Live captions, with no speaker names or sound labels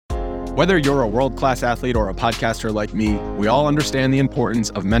Whether you're a world-class athlete or a podcaster like me, we all understand the importance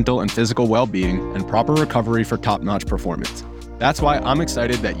of mental and physical well-being and proper recovery for top-notch performance. That's why I'm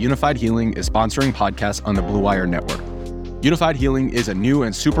excited that Unified Healing is sponsoring podcasts on the Blue Wire Network. Unified Healing is a new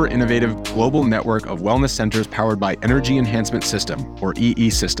and super innovative global network of wellness centers powered by Energy Enhancement System, or EE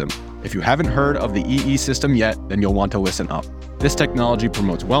System. If you haven't heard of the EE System yet, then you'll want to listen up. This technology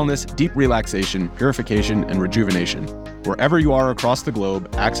promotes wellness, deep relaxation, purification, and rejuvenation. Wherever you are across the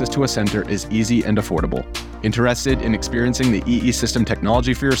globe, access to a center is easy and affordable. Interested in experiencing the EE System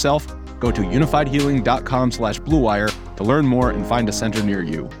technology for yourself? Go to unifiedhealing.com/bluewire to learn more and find a center near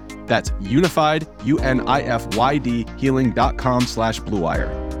you. That's unified, UNIFYD,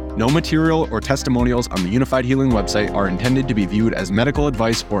 healing.com/bluewire. No material or testimonials on the Unified Healing website are intended to be viewed as medical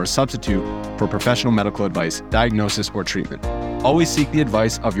advice or a substitute for professional medical advice, diagnosis, or treatment. Always seek the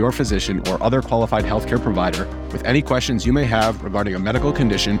advice of your physician or other qualified healthcare provider with any questions you may have regarding a medical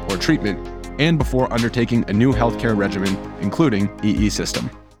condition or treatment and before undertaking a new healthcare regimen, including EE System.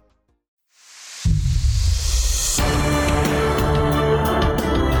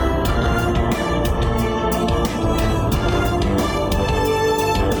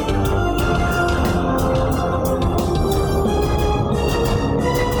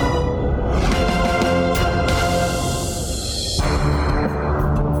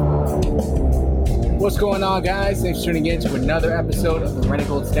 What's going on, guys? Thanks for tuning in to another episode of the Renegade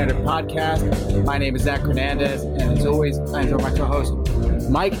Gold Standard Podcast. My name is Zach Hernandez, and as always, I'm joined by my co-host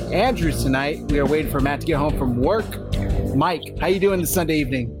Mike Andrews tonight. We are waiting for Matt to get home from work. Mike, how you doing this Sunday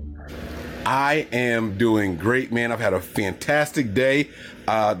evening? I am doing great, man. I've had a fantastic day.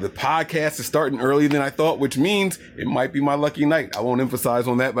 The podcast is starting earlier than I thought, which means it might be my lucky night. I won't emphasize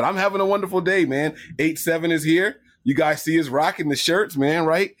on that, but I'm having a wonderful day, man. 8-7 is here. You guys see us rocking the shirts, man,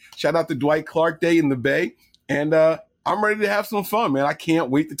 right? Shout out to Dwight Clark Day in the Bay. And I'm ready to have some fun, man. I can't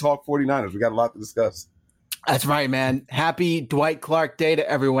wait to talk 49ers. We got a lot to discuss. That's right, man. Happy Dwight Clark Day to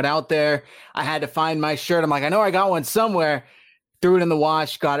everyone out there. I had to find my shirt. I'm like, I know I got one somewhere. Threw it in the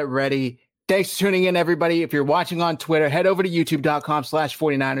wash, got it ready. Thanks for tuning in, everybody. If you're watching on Twitter, head over to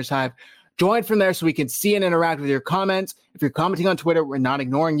youtube.com/49ershive. Join from there so we can see and interact with your comments. If you're commenting on Twitter, we're not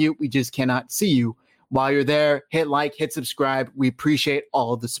ignoring you. We just cannot see you. While you're there, hit like, hit subscribe. We appreciate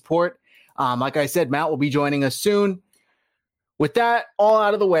all of the support. Like I said, Matt will be joining us soon. With that all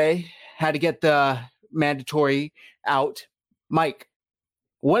out of the way, had to get the mandatory out. Mike,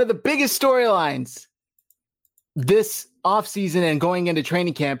 one of the biggest storylines this offseason and going into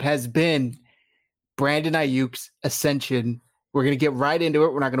training camp has been Brandon Aiyuk's ascension. We're going to get right into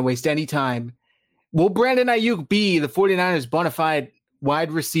it. We're not going to waste any time. Will Brandon Aiyuk be the 49ers bona fide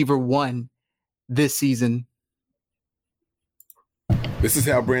wide receiver one this season? This is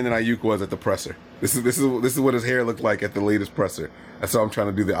how Brandon Aiyuk was at the presser. This is what his hair looked like at the latest presser. That's how I'm trying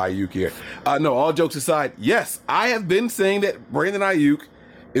to do the Aiyuk here. No, all jokes aside, yes, I have been saying that Brandon Aiyuk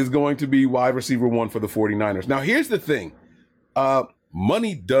is going to be wide receiver one for the 49ers. Now, here's the thing.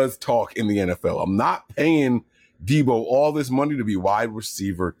 Money does talk in the NFL. I'm not paying Debo all this money to be wide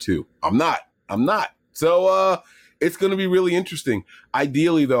receiver two. I'm not. So it's going to be really interesting.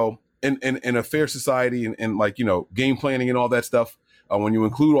 Ideally, though, in a fair society and like, you know, game planning and all that stuff, when you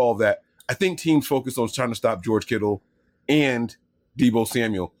include all of that, I think teams focus on trying to stop George Kittle and Debo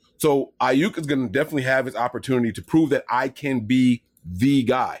Samuel. So Aiyuk is going to definitely have his opportunity to prove that I can be the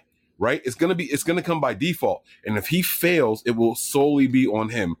guy, right? It's going to come by default. And if he fails, it will solely be on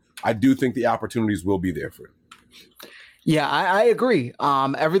him. I do think the opportunities will be there for him. Yeah, I agree.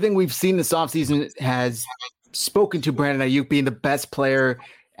 Everything we've seen this offseason has spoken to Brandon Aiyuk being the best player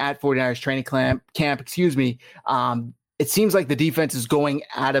at 49ers training camp. It seems like the defense is going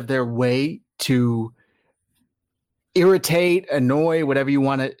out of their way to irritate, annoy, however you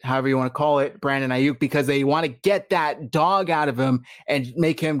want to call it, Brandon Aiyuk, because they want to get that dog out of him and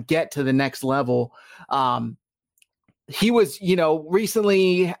make him get to the next level. He was,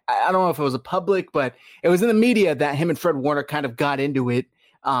 recently, I don't know if it was a public, but it was in the media that him and Fred Warner kind of got into it.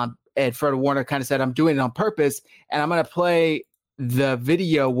 And Fred Warner kind of said, I'm doing it on purpose. And I'm going to play the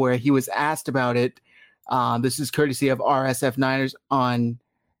video where he was asked about it. This is courtesy of RSF Niners on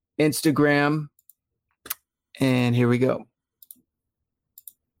Instagram. And here we go.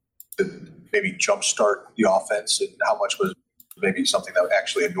 Maybe jumpstart the offense, and how much was maybe something that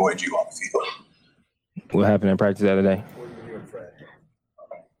actually annoyed you on the field? What happened in practice the other day?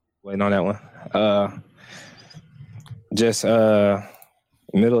 Waiting on that one. Just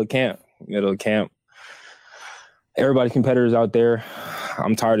middle of camp. Everybody's competitors out there.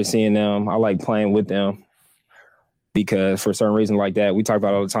 I'm tired of seeing them. I like playing with them because for certain reasons like that, we talk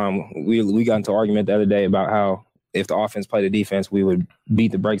about all the time. We got into an argument the other day about how if the offense played the defense, we would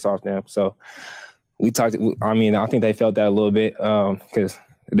beat the brakes off them. So we talked. I mean, I think they felt that a little bit because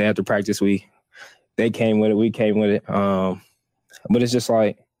the day after practice, they came with it, we came with it. But it's just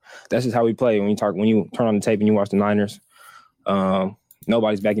like that's just how we play. When you turn on the tape and you watch the Niners,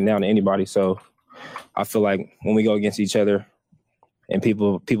 nobody's backing down to anybody. So I feel like when we go against each other and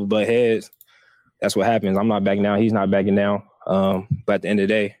people butt heads, that's what happens. I'm not backing down. He's not backing down. But at the end of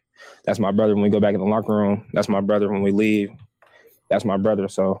the day, that's my brother. When we go back in the locker room, that's my brother. When we leave, that's my brother.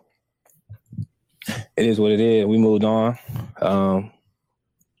 So it is what it is. We moved on.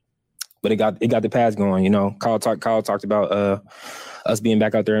 But it got the pads going. You know, Kyle talked about us being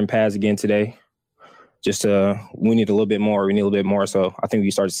back out there in pads again today. Just we need a little bit more. We need a little bit more. So I think we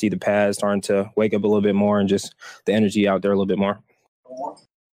start to see the pads starting to wake up a little bit more and just the energy out there a little bit more.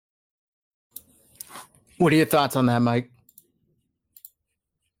 What are your thoughts on that, Mike?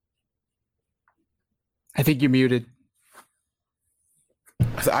 I think you're muted.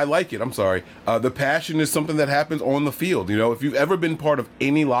 I like it. I'm sorry. The passion is something that happens on the field. You know, if you've ever been part of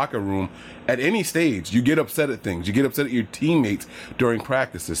any locker room at any stage, you get upset at things. You get upset at your teammates during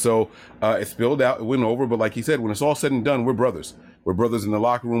practices. So it spilled out. It went over. But like he said, when it's all said and done, we're brothers. We're brothers in the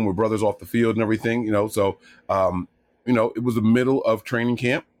locker room. We're brothers off the field and everything. You know, so, it was the middle of training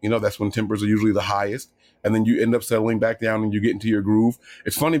camp. You know, that's when tempers are usually the highest. And then you end up settling back down and you get into your groove.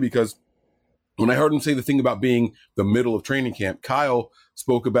 It's funny because when I heard him say the thing about being the middle of training camp, Kyle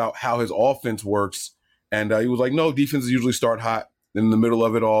spoke about how his offense works. And he was like, no, defenses usually start hot. Then in the middle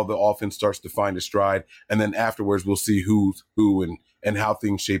of it all, the offense starts to find a stride. And then afterwards, we'll see who's who and how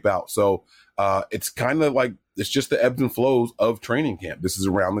things shape out. So it's kind of like it's just the ebbs and flows of training camp. This is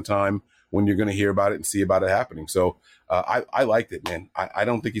around the time when you're going to hear about it and see about it happening. So I liked it, man. I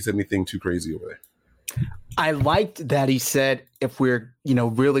don't think he said anything too crazy over there. I liked that he said if we're,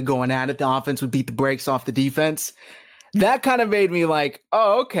 really going at it, the offense would beat the brakes off the defense. That kind of made me like,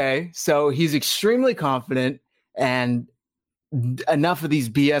 oh, okay. So he's extremely confident, and enough of these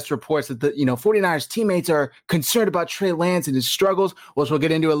BS reports that the 49ers teammates are concerned about Trey Lance and his struggles, which we'll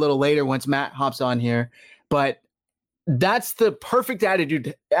get into a little later once Matt hops on here. But that's the perfect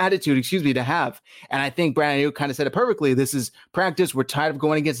attitude, to have. And I think Brandon Aiyuk kind of said it perfectly. This is practice. We're tired of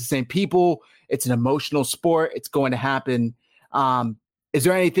going against the same people. It's an emotional sport. It's going to happen. Is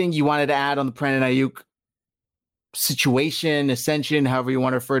there anything you wanted to add on the Brandon Aiyuk situation, ascension, however you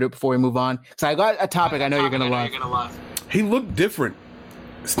want to refer to it before we move on? Because I got a topic I know you're going to love. He looked different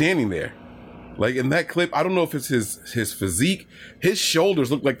standing there. Like in that clip, I don't know if it's his physique. His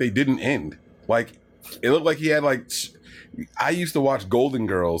shoulders looked like they didn't end. Like it looked like he had I used to watch Golden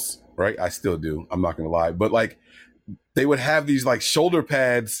Girls, right? I still do. I'm not going to lie. But they would have these shoulder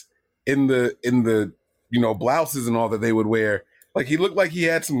pads in the blouses and all that they would wear. Like he looked like he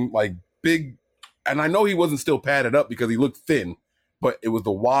had some big, and I know he wasn't still padded up because he looked thin, but it was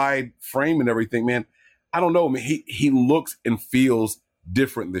the wide frame and everything, man. I don't know, man. He looks and feels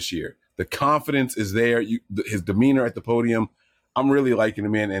different this year. The confidence is there. His demeanor at the podium, I'm really liking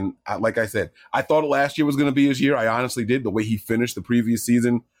him, man. And like I said, I thought last year was going to be his year. I honestly did. The way he finished the previous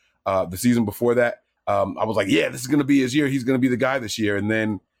season, the season before that, I was like, yeah, this is going to be his year. He's going to be the guy this year. And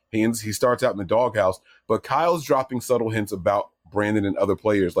then he starts out in the doghouse. But Kyle's dropping subtle hints about Brandon and other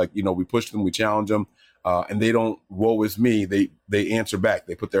players. We push them, we challenge them, and they don't, woe is me. They answer back.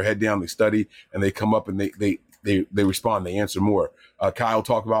 They put their head down, they study, and they come up and they respond. They answer more. Kyle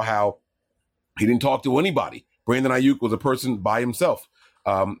talked about how he didn't talk to anybody. Brandon Aiyuk was a person by himself.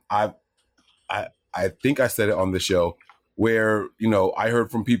 I think I said it on the show where, I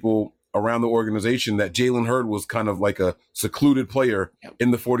heard from people around the organization that Jalen Hurd was kind of like a secluded player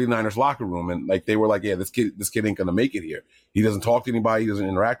in the 49ers locker room. And they were like, yeah, this kid ain't going to make it here. He doesn't talk to anybody. He doesn't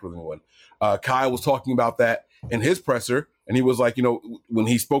interact with anyone. Kyle was talking about that in his presser. And he was like, when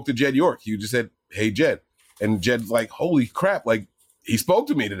he spoke to Jed York, he just said, hey, Jed. And Jed's like, holy crap. He spoke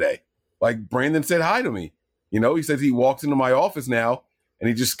to me today. Brandon said hi to me. He says he walks into my office now and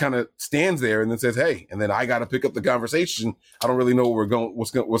he just kind of stands there and then says, hey, and then I got to pick up the conversation. I don't really know where we're going,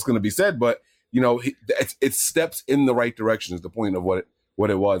 what's going to be said, but it steps in the right direction is the point of what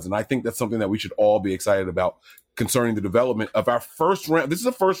it was. And I think that's something that we should all be excited about concerning the development of our first round. This is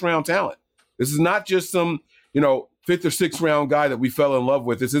a first round talent. This is not just some, fifth or sixth round guy that we fell in love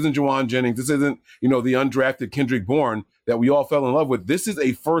with. This isn't Juwan Jennings. This isn't, the undrafted Kendrick Bourne that we all fell in love with. This is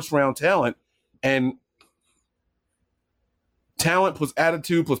a first round talent, and talent plus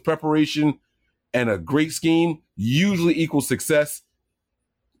attitude plus preparation and a great scheme usually equals success.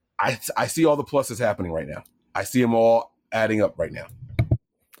 I see all the pluses happening right now. I see them all adding up right now.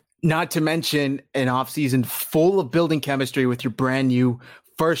 Not to mention an offseason full of building chemistry with your brand new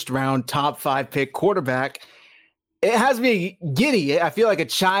first round top 5 pick quarterback. It has me giddy. I feel like a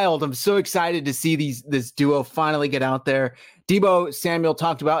child. I'm so excited to see this duo finally get out there. Deebo Samuel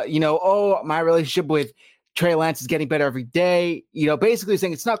talked about, my relationship with Trey Lance is getting better every day. Basically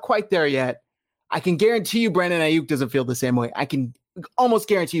saying it's not quite there yet. I can guarantee you Brandon Ayuk doesn't feel the same way. I can almost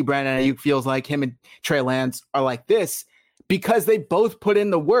guarantee you Brandon Ayuk feels like him and Trey Lance are like this because they both put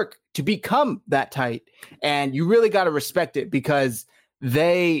in the work to become that tight. And you really got to respect it because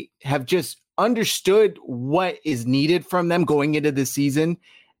they have just understood what is needed from them going into this season.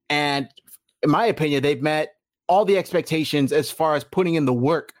 And in my opinion, they've met all the expectations as far as putting in the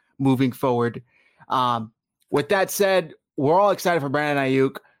work moving forward. With that said, we're all excited for Brandon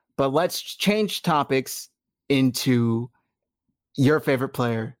Ayuk, but let's change topics into your favorite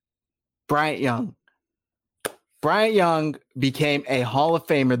player, Bryant Young. Bryant Young became a Hall of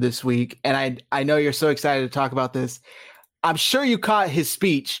Famer this week, and I know you're so excited to talk about this. I'm sure you caught his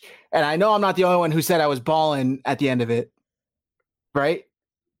speech, and I know I'm not the only one who said I was balling at the end of it, right?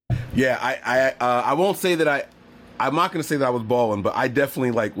 Yeah, I won't say that I'm not going to say that I was balling, but I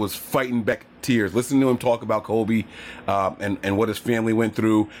definitely was fighting back tears, listening to him talk about Kobe and what his family went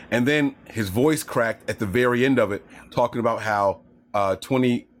through. And then his voice cracked at the very end of it, talking about how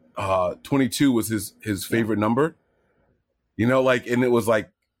 22 was his favorite number, and it was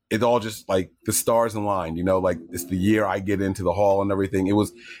it all just the stars aligned, it's the year I get into the Hall and everything. It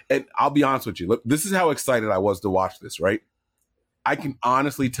was, and I'll be honest with you, look, this is how excited I was to watch this, right? I can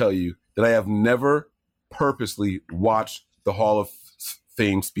honestly tell you that I have never purposely watched the Hall of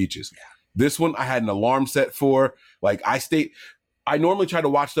Fame speeches. This one I had an alarm set for. I normally try to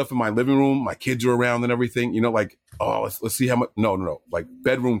watch stuff in my living room. My kids are around and everything, let's see how much. No.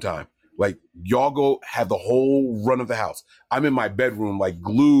 Bedroom time. Y'all go have the whole run of the house. I'm in my bedroom,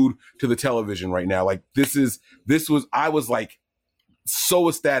 glued to the television right now. I was so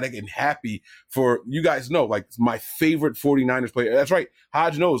ecstatic and happy for you guys my favorite 49ers player. That's right.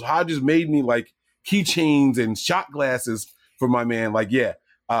 Hodge knows. Hodge has made me keychains and shot glasses for my man.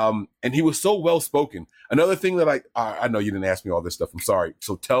 And he was so well-spoken. Another thing that I know you didn't ask me all this stuff. I'm sorry.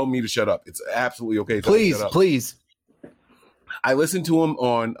 So tell me to shut up. It's absolutely okay. Please. I listened to him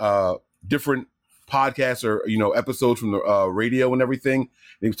on different podcasts or, episodes from the radio and everything. And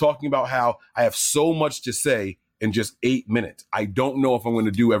he was talking about how I have so much to say in just 8 minutes. I don't know if I'm going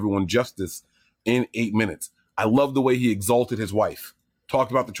to do everyone justice in 8 minutes. I love the way he exalted his wife,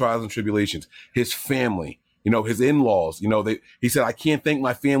 talked about the trials and tribulations, his family, his in-laws. He said, I can't thank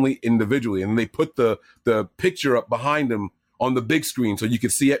my family individually. And they put the picture up behind him on the big screen so you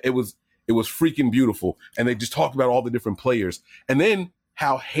could see it. It was freaking beautiful. And they just talked about all the different players. And then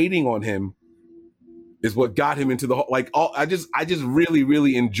how hating on him is what got him into I just really,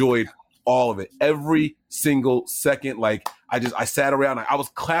 really enjoyed all of it. Every single second. I sat around, I was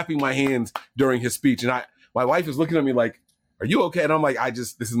clapping my hands during his speech. And my wife is looking at me like, are you okay? And I'm like,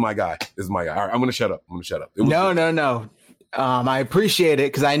 this is my guy. This is my guy. All right, I'm going to shut up. No. I appreciate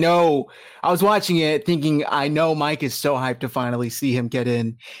it because I know I was watching it thinking I know Mike is so hyped to finally see him get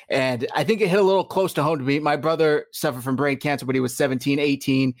in. And I think it hit a little close to home to me. My brother suffered from brain cancer when he was 17,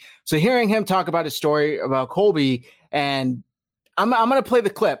 18. So hearing him talk about his story about Colby, and I'm going to play the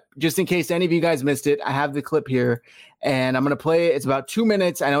clip just in case any of you guys missed it. I have the clip here and I'm going to play it. It's about 2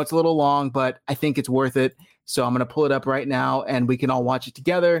 minutes. I know it's a little long, but I think it's worth it. So I'm going to pull it up right now and we can all watch it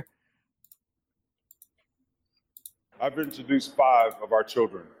together. I've introduced 5 of our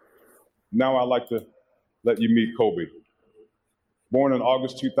children. Now I'd like to let you meet Kobe. Born in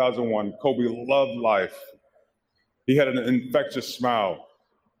August 2001, Kobe loved life. He had an infectious smile,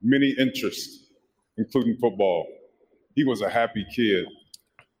 many interests, including football. He was a happy kid.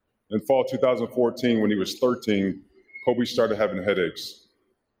 In fall 2014, when he was 13, Kobe started having headaches.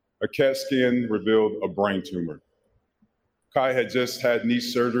 A CAT scan revealed a brain tumor. Kai had just had knee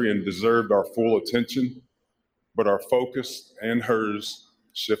surgery and deserved our full attention, but our focus and hers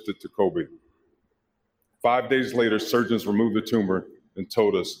shifted to Kobe. 5 days later, surgeons removed the tumor and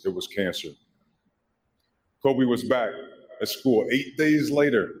told us it was cancer. Kobe was back at school 8 days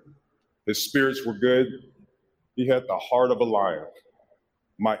later. His spirits were good. He had the heart of a lion.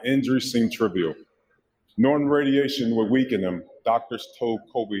 My injury seemed trivial. Knowing radiation would weaken him, doctors told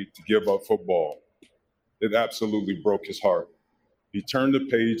Kobe to give up football. It absolutely broke his heart. He turned the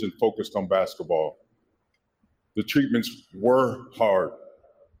page and focused on basketball. The treatments were hard.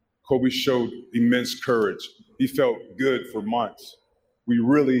 Kobe showed immense courage. He felt good for months. We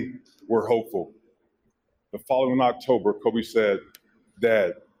really were hopeful. The following October, Kobe said,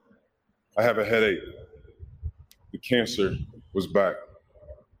 "Dad, I have a headache." The cancer was back.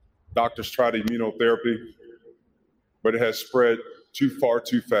 Doctors tried immunotherapy, but it had spread too far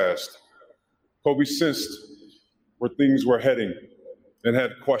too fast. Kobe sensed where things were heading and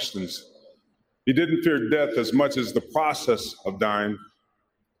had questions. He didn't fear death as much as the process of dying.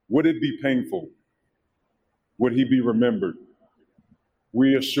 Would it be painful? Would he be remembered?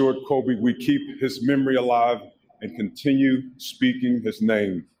 We assured Kobe we keep his memory alive and continue speaking his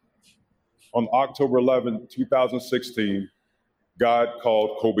name. On October 11, 2016, God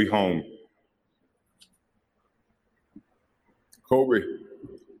called Kobe home. Kobe,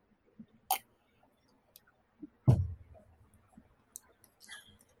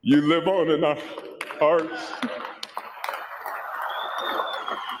 you live on in our hearts.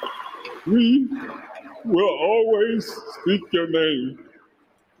 We will always speak your name.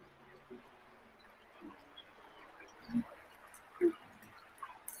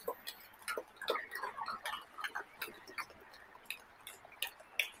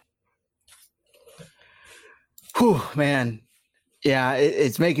 Whew, man. Yeah,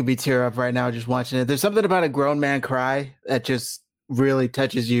 it's making me tear up right now just watching it. There's something about a grown man cry that just really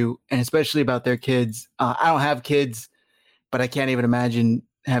touches you, and especially about their kids. I don't have kids, but I can't even imagine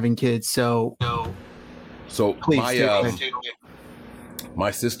having kids. So please, my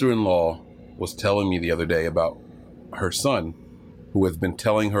sister-in-law was telling me the other day about her son, who has been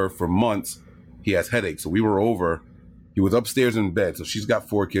telling her for months he has headaches. So we were over. He was upstairs in bed. So she's got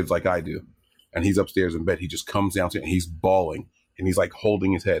 4 kids like I do. And he's upstairs in bed. He just comes downstairs and he's bawling and he's like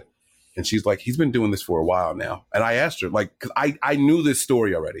holding his head. And she's like, he's been doing this for a while now. And I asked her, like, because I knew this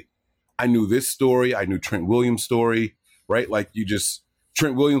story already. I knew this story. I knew Trent Williams' story, right? Like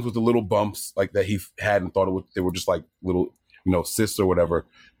Trent Williams with the little bumps like that he had and thought they were just like little, cysts or whatever.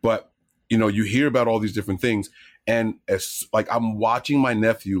 But, you hear about all these different things. And as like, I'm watching my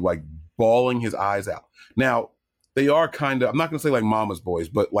nephew like bawling his eyes out. Now, they are kind of, I'm not going to say like mama's boys,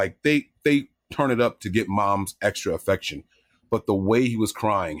 but like they turn it up to get mom's extra affection. But the way he was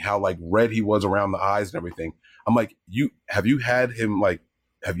crying, how like red he was around the eyes and everything, I'm like, have you had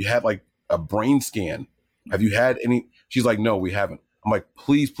like a brain scan? Have you had any? She's like, no, we haven't. I'm like,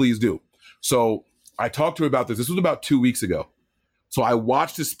 please do. So I talked to her about this. This was about 2 weeks ago. So I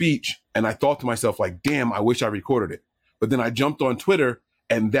watched the speech and I thought to myself, like, damn, I wish I recorded it. But then I jumped on Twitter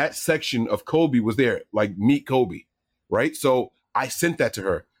and that section of Kobe was there, like meet Kobe, right? So I sent that to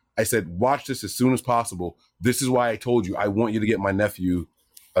her. I said, watch this as soon as possible. This is why I told you, I want you to get my nephew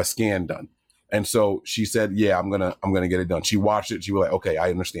a scan done. And so she said, yeah, I'm going to get it done. She watched it. She was like, okay, I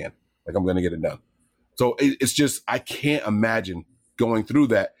understand. Like, I'm going to get it done. So it's just, I can't imagine going through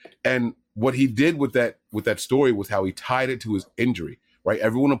that. And what he did with that story was how he tied it to his injury, right?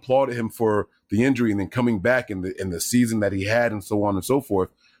 Everyone applauded him for the injury and then coming back in the season that he had and so on and so forth.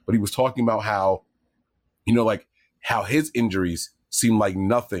 But he was talking about how, like how his injuries seem like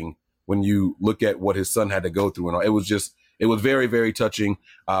nothing when you look at what his son had to go through. And it was very, very touching.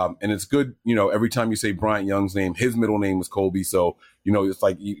 And it's good, every time you say Bryant Young's name, his middle name was Kobe. So, it's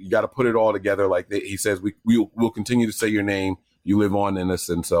like you got to put it all together. Like he says, we'll continue to say your name. You live on in us.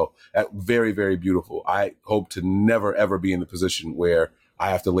 And so very, very beautiful. I hope to never, ever be in the position where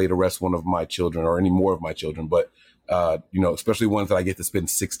I have to lay to rest one of my children or any more of my children. But, especially ones that I get to spend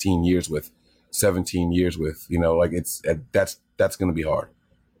 16 years with, 17 years with, like that's going to be hard.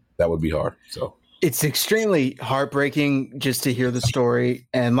 That would be hard. So it's extremely heartbreaking just to hear the story.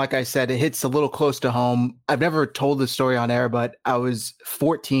 And like I said, it hits a little close to home. I've never told this story on air, but I was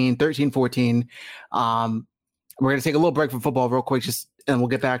 13, 14. We're going to take a little break from football real quick, and we'll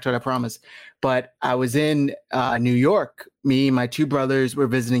get back to it, I promise. But I was in New York. Me and my 2 brothers were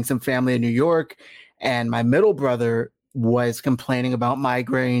visiting some family in New York, and my middle brother was complaining about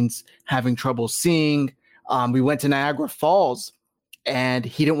migraines, having trouble seeing. We went to Niagara Falls, and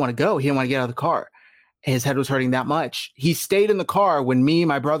he didn't want to go. He didn't want to get out of the car. His head was hurting that much. He stayed in the car when me,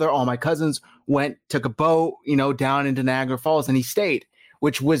 my brother, all my cousins took a boat, down into Niagara Falls, and he stayed,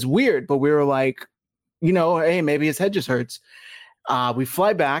 which was weird. But we were like, hey, maybe his head just hurts. We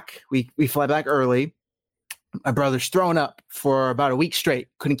fly back. We fly back early. My brother's thrown up for about a week straight.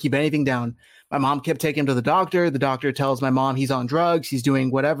 Couldn't keep anything down. My mom kept taking him to the doctor. The doctor tells my mom he's on drugs. He's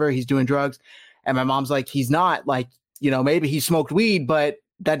doing whatever. He's doing drugs. And my mom's like, he's not. Like, maybe he smoked weed, but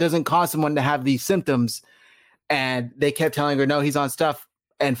that doesn't cause someone to have these symptoms. And they kept telling her, no, he's on stuff.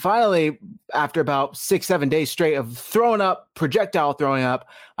 And finally, after about 6-7 days straight of projectile throwing up,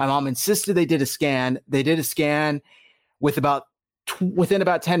 my mom insisted they did a scan. They did a scan within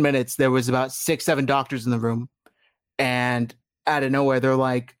about 10 minutes, there was about 6-7 doctors in the room. And out of nowhere, they're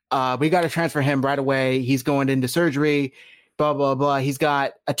like, we got to transfer him right away. He's going into surgery, blah, blah, blah. He's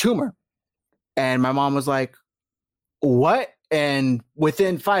got a tumor. And my mom was like, what? And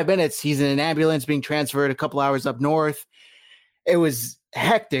within 5 minutes, he's in an ambulance being transferred a couple hours up north. It was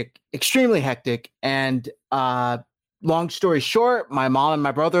hectic, extremely hectic. And long story short, my mom and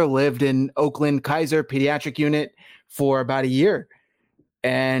my brother lived in Oakland Kaiser pediatric unit for about a year.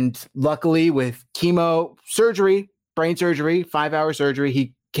 And luckily with chemo surgery, brain surgery, 5-hour surgery,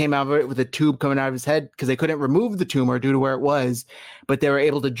 he came out of it with a tube coming out of his head because they couldn't remove the tumor due to where it was, but they were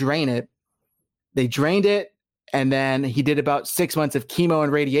able to drain it. They drained it. And then he did about 6 months of chemo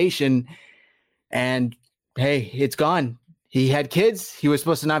and radiation. And hey, it's gone. He had kids. He was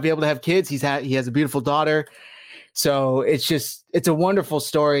supposed to not be able to have kids. He has a beautiful daughter. So it's a wonderful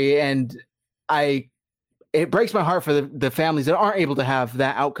story. And it breaks my heart for the families that aren't able to have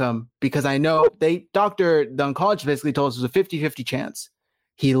that outcome, because I know the oncologist basically told us it was a 50-50 chance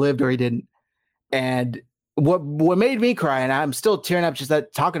he lived or he didn't. And what made me cry, and I'm still tearing up just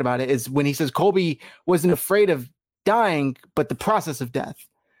talking about it, is when he says Kobe wasn't afraid of dying, but the process of death.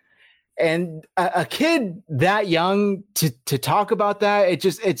 And a kid that young to talk about that,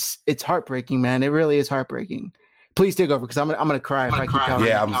 it's heartbreaking, man. It really is heartbreaking. Please take over, because I'm gonna cry if I keep talking.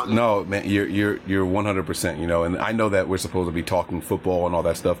 Yeah, no, man, you're 100%. You know, and I know that we're supposed to be talking football and all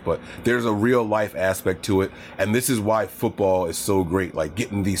that stuff, but there's a real life aspect to it, and this is why football is so great. Like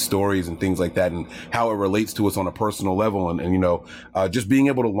getting these stories and things like that, and how it relates to us on a personal level, and you know, just being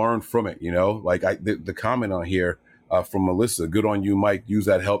able to learn from it. You know, like the comment on here from Melissa, good on you, Mike. Use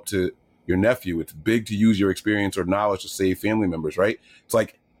that help to your nephew. It's big to use your experience or knowledge to save family members, right? It's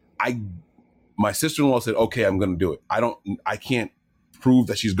like my sister-in-law said, okay, I'm going to do it. I can't prove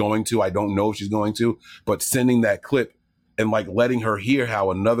that she's going to. I don't know if she's going to, but sending that clip and like letting her hear how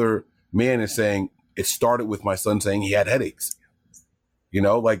another man is saying, it started with my son saying he had headaches. You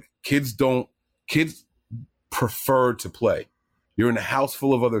know, like kids prefer to play. You're in a house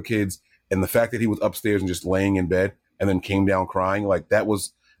full of other kids, and the fact that he was upstairs and just laying in bed and then came down crying, like that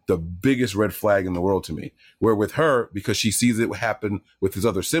was the biggest red flag in the world to me. Where with her, because she sees it happen with his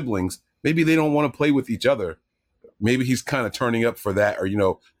other siblings, maybe they don't want to play with each other. Maybe he's kind of turning up for that, or, you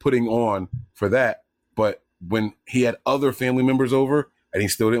know, putting on for that. But when he had other family members over and he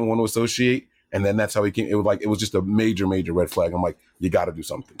still didn't want to associate, and then that's how he came, it was just a major, major red flag. I'm like, you got to do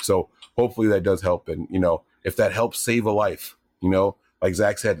something. So hopefully that does help. And, you know, if that helps save a life, you know, like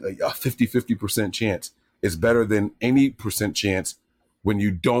Zach said, like a 50% chance is better than any percent chance when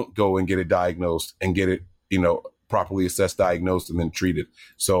you don't go and get it diagnosed and get it, you know, properly assessed, diagnosed, and then treated.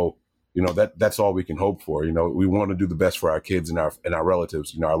 So, you know, that's all we can hope for. You know, we want to do the best for our kids and our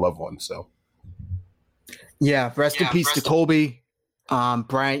relatives, you know, our loved ones. So, yeah, rest in peace to Kobe,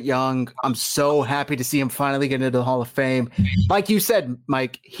 Bryant Young. I'm so happy to see him finally get into the Hall of Fame. Like you said,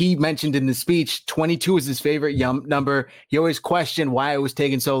 Mike, he mentioned in the speech, 22 is his favorite number. He always questioned why it was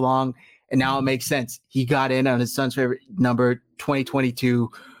taking so long, and now it makes sense. He got in on his son's favorite number, 2022.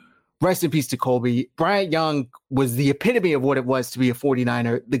 Rest in peace to Kobe. Bryant Young was the epitome of what it was to be a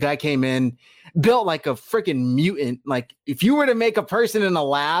 49er. The guy came in, built like a freaking mutant. Like if you were to make a person in a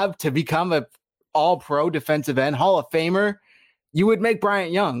lab to become a all-pro defensive end, Hall of Famer, you would make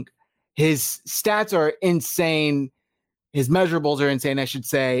Bryant Young. His stats are insane. His measurables are insane, I should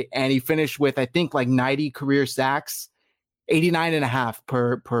say. And he finished with, I think, like 90 career sacks,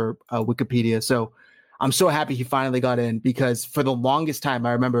 89.5 per Wikipedia. So I'm so happy he finally got in, because for the longest time,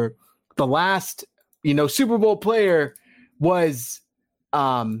 I remember the last, you know, Super Bowl player was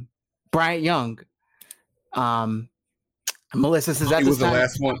Bryant Young. Melissa says that's he was the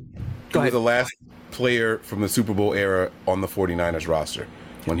last one. Go ahead. He was the last player from the Super Bowl era on the 49ers roster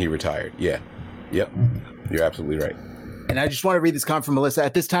when he retired. Yeah. Yep. You're absolutely right. And I just want to read this comment from Melissa.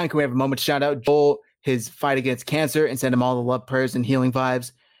 At this time, can we have a moment to shout out Joel, his fight against cancer, and send him all the love, prayers, and healing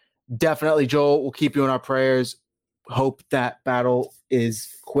vibes? Definitely, Joel. We'll keep you in our prayers. Hope that battle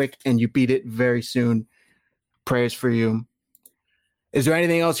is quick and you beat it very soon. Prayers for you. Is there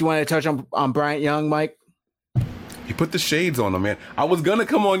anything else you want to touch on Bryant Young, Mike? He put the shades on him, man. I was going to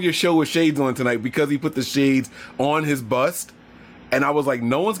come on your show with shades on tonight because he put the shades on his bust. And I was like,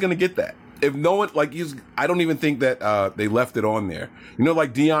 no one's going to get that. If no one, like, I don't even think that they left it on there. You know,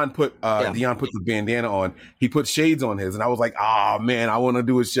 like Dion put the bandana on. He put shades on his. And I was like, man, I want to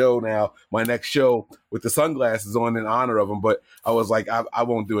do a show now, my next show, with the sunglasses on in honor of him. But I was like, I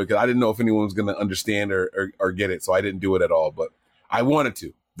won't do it because I didn't know if anyone was going to understand or get it. So I didn't do it at all. But I wanted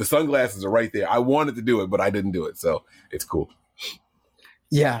to. The sunglasses are right there. I wanted to do it, but I didn't do it. So it's cool.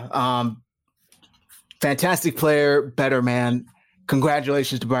 Yeah. Fantastic player, better man.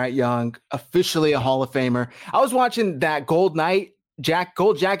 Congratulations to Bryant Young, officially a Hall of Famer. I was watching that Gold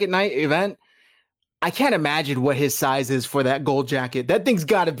Jacket Night event. I can't imagine what his size is for that gold jacket. That thing's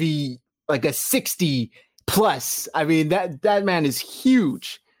got to be like a 60 plus. I mean, that man is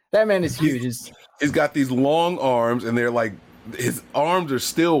huge. That man is huge. He's got these long arms, and they're like his arms are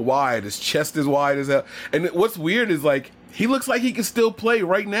still wide, his chest is wide as hell. And what's weird is like he looks like he can still play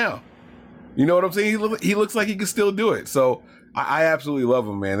right now. You know what I'm saying? He looks like he can still do it. So I absolutely love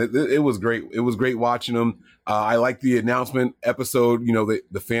him, man. It was great. It was great watching him. I like the announcement episode. You know,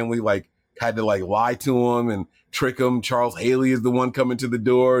 the family like had to like lie to him and trick him. Charles Haley is the one coming to the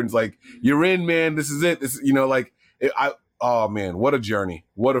door and it's like, "You're in, man. This is it." This, you know, like oh man, what a journey!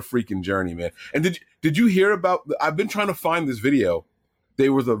 What a freaking journey, man! And did you hear about? I've been trying to find this video.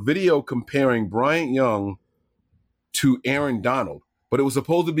 There was a video comparing Bryant Young to Aaron Donald, but it was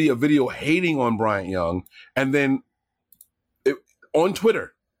supposed to be a video hating on Bryant Young, and then on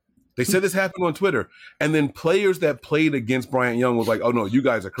Twitter. They said this happened on Twitter, and then players that played against Bryant Young was like, "Oh no, you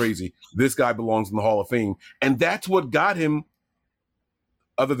guys are crazy. This guy belongs in the Hall of Fame," and that's what got him.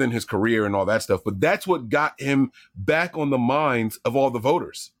 Other than his career and all that stuff, but that's what got him back on the minds of all the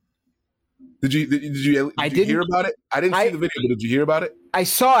voters. Did you hear about it? I didn't see the video, but did you hear about it? I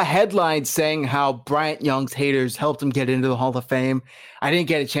saw a headline saying how Bryant Young's haters helped him get into the Hall of Fame. I didn't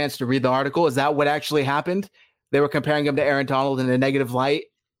get a chance to read the article. Is that what actually happened? They were comparing him to Aaron Donald in a negative light.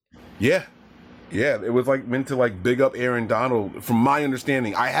 Yeah. It was like meant to like big up Aaron Donald. From my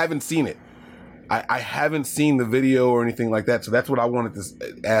understanding, I haven't seen it. I haven't seen the video or anything like that. So that's what I wanted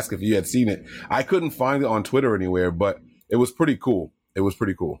to ask if you had seen it. I couldn't find it on Twitter anywhere, but it was pretty cool.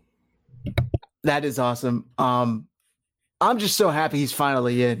 That is awesome. I'm just so happy he's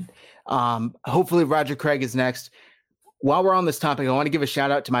finally in. Hopefully Roger Craig is next. While we're on this topic, I want to give a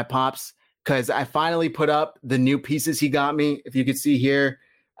shout out to my pops because I finally put up the new pieces he got me. If you could see here,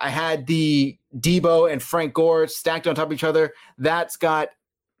 I had the Debo and Frank Gore stacked on top of each other. That's got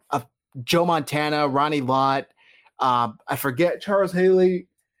Joe Montana, Ronnie Lott, I forget, Charles Haley,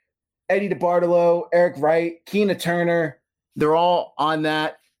 Eddie DeBartolo, Eric Wright, Keena Turner. They're all on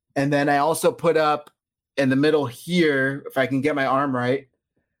that. And then I also put up in the middle here, if I can get my arm right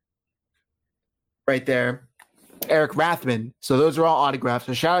there, Eric Rathman. So those are all autographs.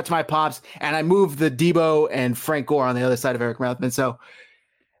 So shout out to my pops. And I moved the Debo and Frank Gore on the other side of Eric Rathman. So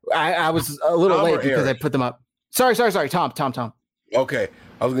I was a little Tom late because I put them up. Sorry. Tom. Okay.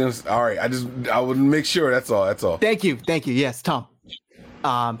 I was going to, all right. I would make sure. That's all. Thank you. Yes, Tom.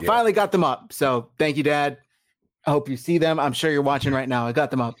 Finally got them up. So thank you, Dad. I hope you see them. I'm sure you're watching right now. I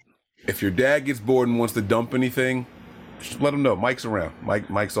got them up. If your dad gets bored and wants to dump anything, just let him know. Mike's around.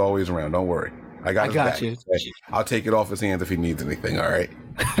 Mike's always around. Don't worry. I got you. I'll take it off his hands if he needs anything. All right.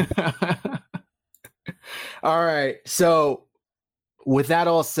 All right. So with that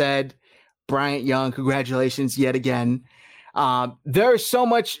all said, Bryant Young, congratulations yet again. There's so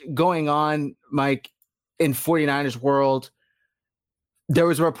much going on, Mike, in 49ers world. There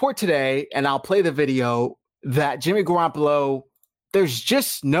was a report today, and I'll play the video, that Jimmy Garoppolo, there's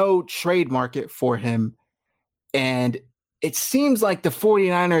just no trade market for him. And it seems like the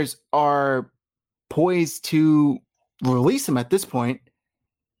 49ers are poised to release him at this point.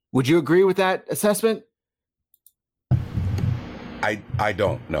 Would you agree with that assessment? I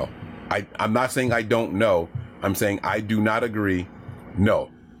don't know. I'm not saying I don't know. I'm saying I do not agree. No,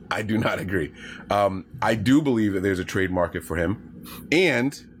 I do not agree. I do believe that there's a trade market for him,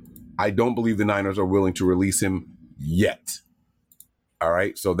 and I don't believe the Niners are willing to release him yet. All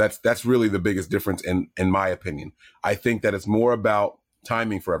right, so that's really the biggest difference in my opinion. I think that it's more about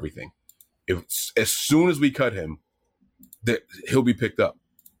timing for everything. If as soon as we cut him, that he'll be picked up.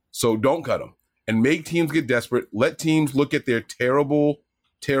 So don't cut him and make teams get desperate. Let teams look at their terrible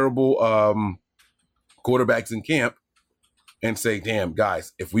quarterbacks in camp and say, damn,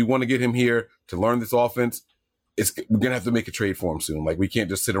 guys, if we want to get him here to learn this offense, we're going to have to make a trade for him soon. Like, we can't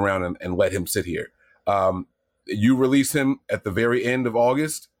just sit around and let him sit here. You release him at the very end of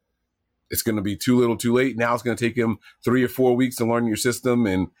August, it's going to be too little too late. Now it's going to take him 3 or 4 weeks to learn your system,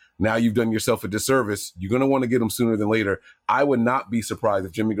 and now you've done yourself a disservice. You're going to want to get him sooner than later. I would not be surprised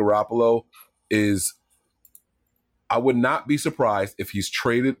if Jimmy Garoppolo I would not be surprised if he's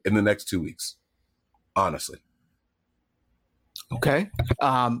traded in the next 2 weeks. Honestly. Okay.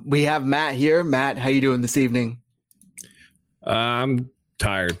 We have Matt here. Matt, how you doing this evening? I'm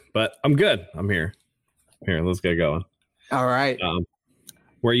tired, but I'm good. I'm here. Let's get going. All right.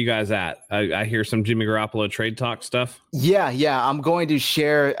 Where are you guys at? I hear some Jimmy Garoppolo trade talk stuff. Yeah. I'm going to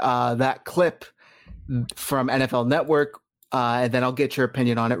share that clip from NFL Network, and then I'll get your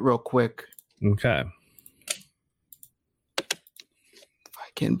opinion on it real quick. Okay. If I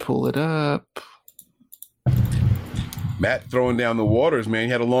can pull it up. Matt throwing down the waters, man.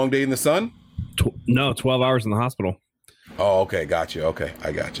 You had a long day in the sun? 12 hours in the hospital. Oh, okay. Got you. Okay.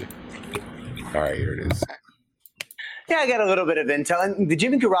 I got you. All right. Here it is. Yeah, I got a little bit of intel. And the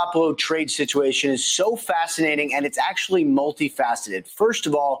Jimmy Garoppolo trade situation is so fascinating, and it's actually multifaceted. First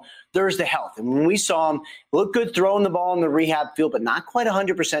of all, there's the health. And when we saw him look good throwing the ball in the rehab field, but not quite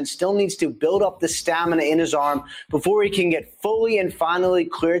 100%, still needs to build up the stamina in his arm before he can get fully and finally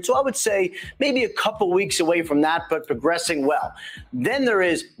cleared. So I would say maybe a couple weeks away from that, but progressing well. Then there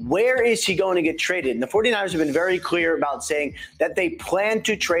is, where is he going to get traded? And the 49ers have been very clear about saying that they plan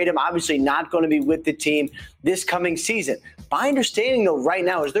to trade him, obviously not going to be with the team this coming season. My understanding, though, right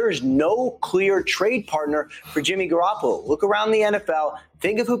now is there is no clear trade partner for Jimmy Garoppolo. Look around the NFL.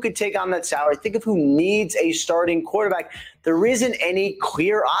 Think of who could take on that salary. Think of who needs a starting quarterback. There isn't any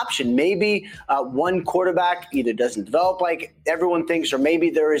clear option. Maybe one quarterback either doesn't develop like everyone thinks, or maybe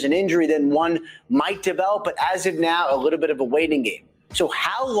there is an injury, then one might develop. But as of now, a little bit of a waiting game. So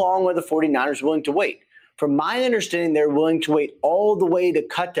how long are the 49ers willing to wait? From my understanding, they're willing to wait all the way to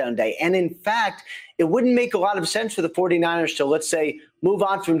cutdown day. And in fact, it wouldn't make a lot of sense for the 49ers to, let's say, move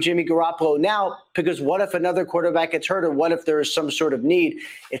on from Jimmy Garoppolo now, because what if another quarterback gets hurt, or what if there is some sort of need?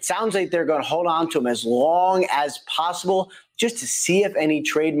 It sounds like they're going to hold on to him as long as possible just to see if any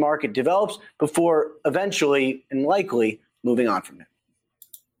trade market develops before eventually and likely moving on from him.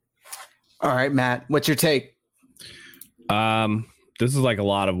 All right, Matt, what's your take? This is like a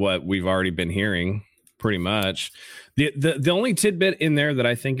lot of what we've already been hearing. Pretty much. The only tidbit in there that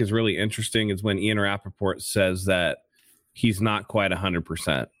I think is really interesting is when Ian Rappaport says that he's not quite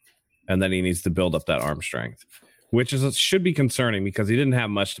 100% and then he needs to build up that arm strength, which should be concerning because he didn't have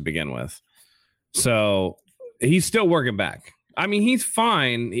much to begin with. So he's still working back. I mean, he's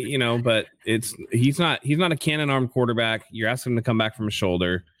fine, but he's not a cannon arm quarterback. You're asking him to come back from a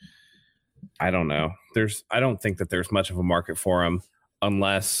shoulder. I don't know. I don't think that there's much of a market for him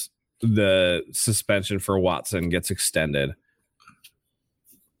unless the suspension for Watson gets extended.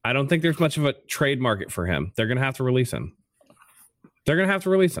 I don't think there's much of a trade market for him. They're going to have to release him.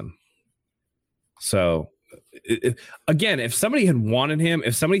 So, again, if somebody had wanted him,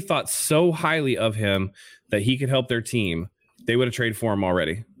 if somebody thought so highly of him that he could help their team, they would have traded for him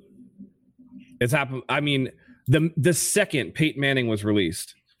already. It's happened. I mean, the second Peyton Manning was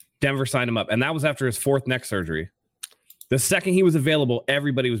released, Denver signed him up, and that was after his 4th neck surgery. The second he was available,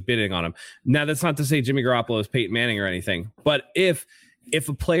 everybody was bidding on him. Now, that's not to say Jimmy Garoppolo is Peyton Manning or anything, but if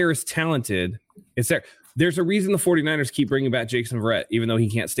a player is talented, it's there. There's a reason the 49ers keep bringing back Jason Verrett, even though he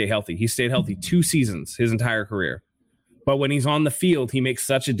can't stay healthy. He stayed healthy 2 seasons, his entire career. But when he's on the field, he makes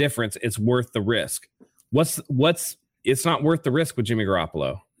such a difference, it's worth the risk. It's not worth the risk with Jimmy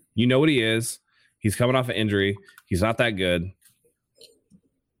Garoppolo. You know what he is. He's coming off an injury. He's not that good.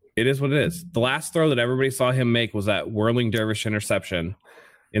 It is what it is. The last throw that everybody saw him make was that whirling dervish interception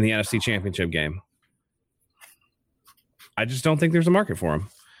in the NFC Championship game. I just don't think there's a market for him.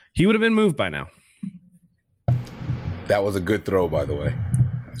 He would have been moved by now. That was a good throw, by the way.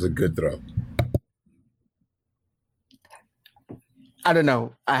 It was a good throw. I don't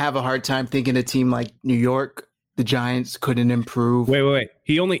know. I have a hard time thinking a team like New York, the Giants, couldn't improve. Wait.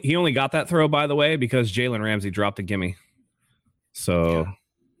 He only got that throw, by the way, because Jalen Ramsey dropped a gimme. So... yeah.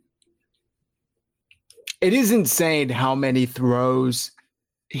 It is insane how many throws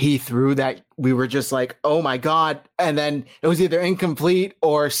he threw that we were just like, oh my God. And then it was either incomplete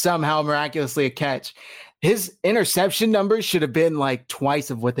or somehow miraculously a catch. His interception numbers should have been like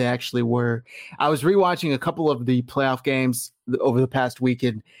twice of what they actually were. I was rewatching a couple of the playoff games over the past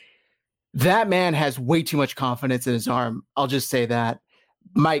weekend. That man has way too much confidence in his arm. I'll just say that.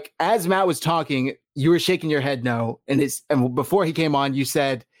 Mike, as Matt was talking, you were shaking your head no. And before he came on, you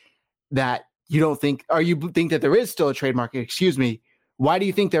said that you think that there is still a trade market. Excuse me. Why do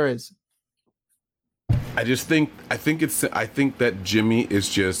you think there is? I think that Jimmy is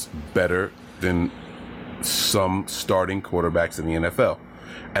just better than some starting quarterbacks in the NFL.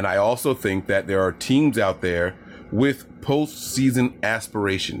 And I also think that there are teams out there with postseason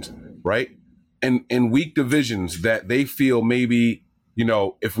aspirations, right? And in weak divisions that they feel maybe,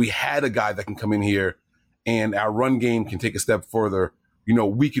 if we had a guy that can come in here and our run game can take a step further,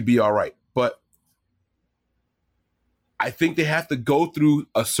 we could be all right. But I think they have to go through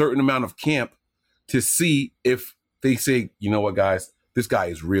a certain amount of camp to see if they say, you know what, guys, this guy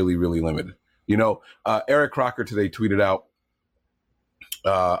is really, really limited. Eric Crocker today tweeted out,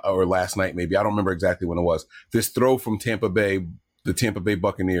 or last night maybe, I don't remember exactly when it was, this throw from the Tampa Bay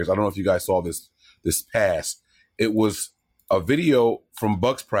Buccaneers. I don't know if you guys saw this pass. It was a video from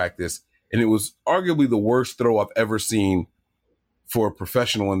Bucs practice, and it was arguably the worst throw I've ever seen for a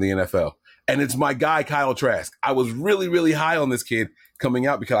professional in the NFL. And it's my guy, Kyle Trask. I was really, really high on this kid coming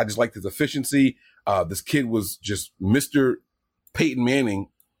out because I just liked his efficiency. This kid was just Mr. Peyton Manning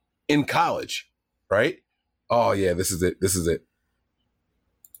in college, right? Oh yeah, this is it. This is it.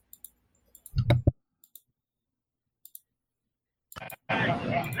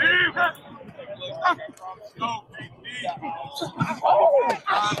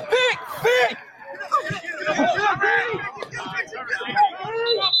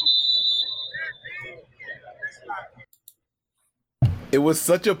 It was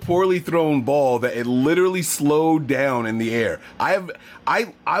such a poorly thrown ball that it literally slowed down in the air.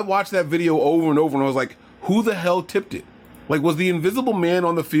 I watched that video over and over, and I was like, who the hell tipped it? Like, was the invisible man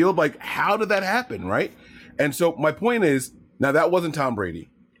on the field? Like, how did that happen, right? And so my point is, now that wasn't Tom Brady,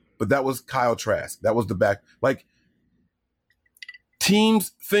 but that was Kyle Trask. That was the back. Like,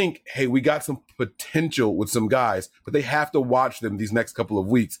 teams think, hey, we got some potential with some guys, but they have to watch them these next couple of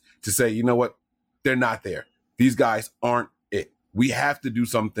weeks to say, you know what? They're not there. These guys aren't it. We have to do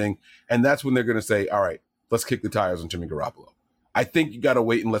something. And that's when they're going to say, all right, let's kick the tires on Jimmy Garoppolo. I think you got to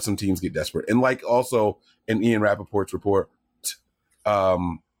wait and let some teams get desperate. And like also in Ian Rappaport's report,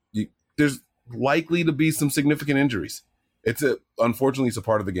 there's likely to be some significant injuries. Unfortunately, it's a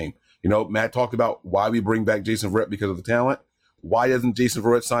part of the game. You know, Matt talked about why we bring back Jason Verrett because of the talent. Why hasn't Jason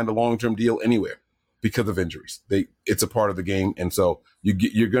Verrett signed a long-term deal anywhere? Because of injuries. It's a part of the game. And so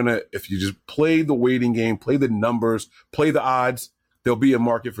you're going to, if you just play the waiting game, play the numbers, play the odds, there'll be a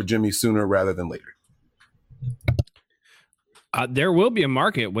market for Jimmy sooner rather than later. There will be a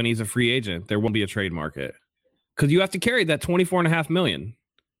market when he's a free agent. There won't be a trade market because you have to carry that $24.5 million.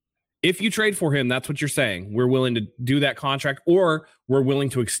 If you trade for him, that's what you're saying. We're willing to do that contract, or we're willing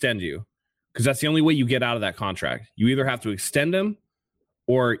to extend you, because that's the only way you get out of that contract. You either have to extend him,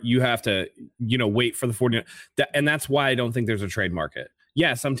 or you have to, wait for the 49. And that's why I don't think there's a trade market.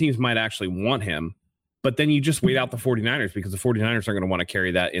 Yeah, some teams might actually want him, but then you just wait out the 49ers, because the 49ers are going to want to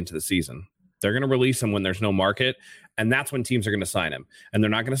carry that into the season. They're going to release him when there's no market, and that's when teams are going to sign him. And they're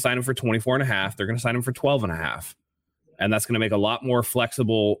not going to sign him for 24.5. They're going to sign him for 12.5. And that's going to make a lot more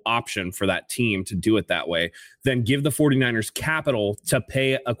flexible option for that team to do it that way than give the 49ers capital to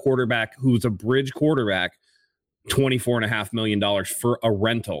pay a quarterback who's a bridge quarterback $24.5 million for a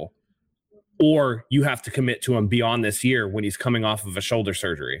rental. Or you have to commit to him beyond this year when he's coming off of a shoulder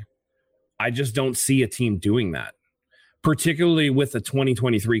surgery. I just don't see a team doing that, particularly with the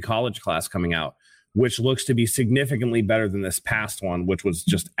 2023 college class coming out, which looks to be significantly better than this past one, which was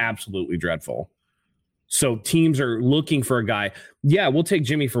just absolutely dreadful. So teams are looking for a guy. Yeah, we'll take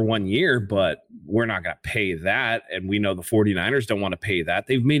Jimmy for 1 year, but we're not going to pay that. And we know the 49ers don't want to pay that.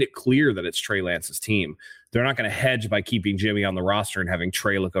 They've made it clear that it's Trey Lance's team. They're not going to hedge by keeping Jimmy on the roster and having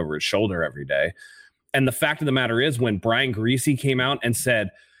Trey look over his shoulder every day. And the fact of the matter is, when Brian Griese came out and said,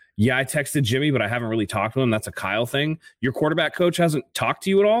 yeah, I texted Jimmy, but I haven't really talked to him. That's a Kyle thing. Your quarterback coach hasn't talked to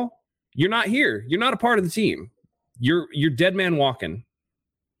you at all. You're not here. You're not a part of the team. You're dead man walking.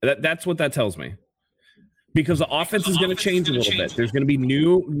 That's what that tells me. Because the offense is going to change a little bit. There's going to be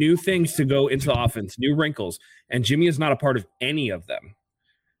new things to go into the offense, new wrinkles, and Jimmy is not a part of any of them.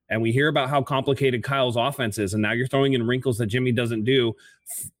 And we hear about how complicated Kyle's offense is, and now you're throwing in wrinkles that Jimmy doesn't do,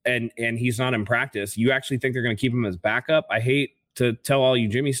 and he's not in practice. You actually think they're going to keep him as backup? I hate to tell all you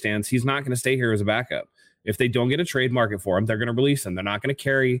Jimmy stans, he's not going to stay here as a backup. If they don't get a trade market for him, they're going to release him. They're not going to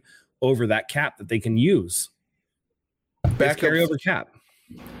carry over that cap that they can use. Carry over cap.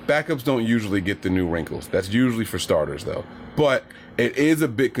 Backups don't usually get the new wrinkles. That's usually for starters, though. But it is a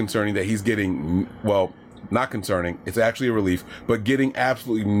bit concerning that he's getting, well, not concerning. It's actually a relief, but getting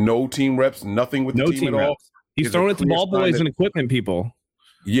absolutely no team reps, nothing with the team at all. He's throwing it to ball boys and equipment people.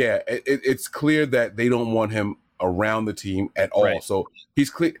 Yeah, it's clear that they don't want him around the team at all. Right. So he's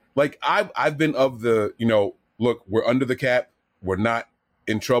clear. Like I've been of the, look, we're under the cap. We're not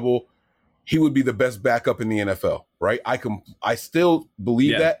in trouble. He would be the best backup in the NFL, right? I still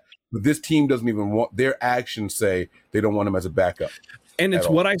believe that, but this team doesn't even want, their actions say they don't want him as a backup. And it's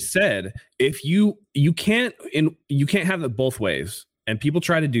what I said. If you can't have it both ways, and people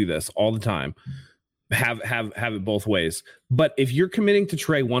try to do this all the time, have it both ways. But if you're committing to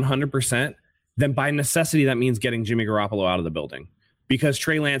Trey 100%, then by necessity that means getting Jimmy Garoppolo out of the building, because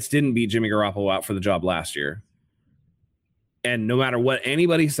Trey Lance didn't beat Jimmy Garoppolo out for the job last year. And no matter what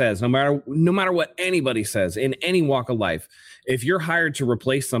anybody says, no matter what anybody says in any walk of life, if you're hired to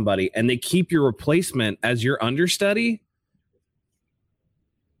replace somebody and they keep your replacement as your understudy,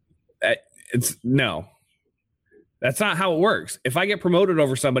 no, that's not how it works. If I get promoted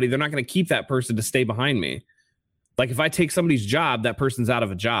over somebody, they're not going to keep that person to stay behind me. Like if I take somebody's job, that person's out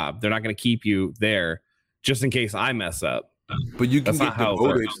of a job. They're not going to keep you there just in case I mess up. But you can get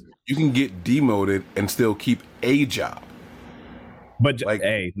demoted. You can get demoted and still keep a job. But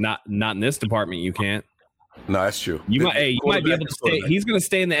hey, not in this department. You can't. No, that's true. You might be able to stay. He's going to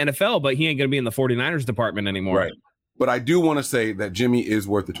stay in the NFL, but he ain't going to be in the 49ers department anymore. Right. But I do want to say that Jimmy is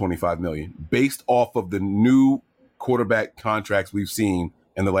worth the $25 million based off of the new quarterback contracts we've seen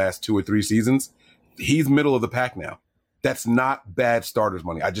in the last 2 or 3 seasons. He's middle of the pack now. That's not bad starters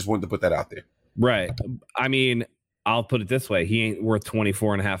money. I just wanted to put that out there. Right. I mean, I'll put it this way. He ain't worth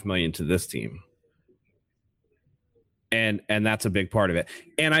 $24.5 million to this team. And that's a big part of it.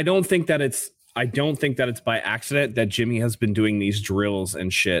 And I don't think that it's by accident that Jimmy has been doing these drills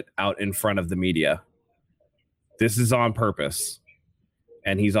and shit out in front of the media. This is on purpose.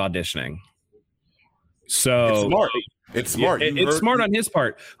 And he's auditioning. So it's smart. It's smart. It's smart on his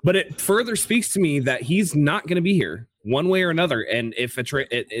part, but it further speaks to me that he's not going to be here one way or another. And if I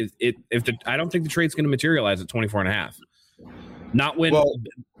don't think the trade's going to materialize at 24.5.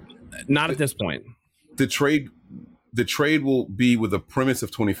 Not at this point. The trade will be with a premise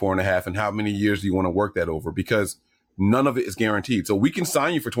of 24.5, and how many years do you want to work that over? Because none of it is guaranteed. So we can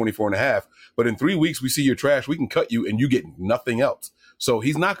sign you for 24.5, but in 3 weeks we see you're trash. We can cut you and you get nothing else. So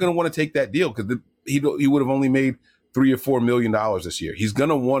he's not going to want to take that deal because he would have only made $3 or $4 million this year. He's going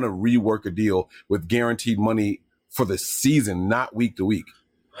to want to rework a deal with guaranteed money for the season, not week to week.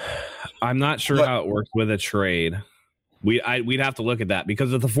 I'm not sure how it works with a trade. We'd have to look at that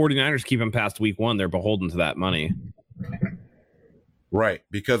because if the 49ers keep him past week 1, they're beholden to that money. Right,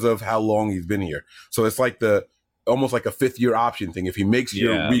 because of how long he's been here. So it's like almost like a 5th-year option thing. If he makes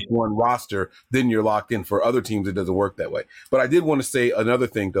your week 1 roster, then you're locked in. For other teams, it doesn't work that way. But I did want to say another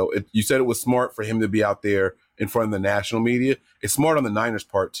thing, though. You said it was smart for him to be out there in front of the national media. It's smart on the Niners'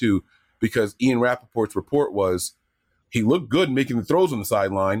 part, too, because Ian Rappaport's report was he looked good making the throws on the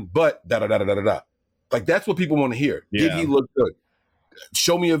sideline, but da-da-da-da-da-da. Like, that's what people want to hear. Yeah. Did he look good?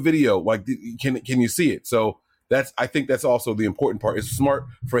 Show me a video. Like, can you see it? So I think that's also the important part. It's smart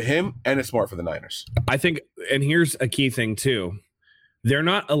for him and it's smart for the Niners. I think, and here's a key thing too. They're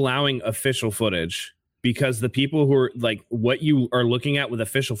not allowing official footage because the people who are like what you are looking at with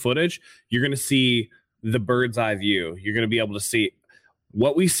official footage, you're going to see the bird's eye view. You're going to be able to see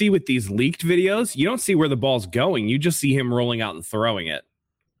what we see with these leaked videos. You don't see where the ball's going. You just see him rolling out and throwing it.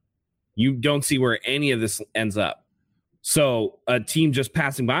 You don't see where any of this ends up. So a team just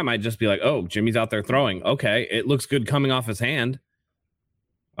passing by might just be like, oh, Jimmy's out there throwing. Okay, it looks good coming off his hand.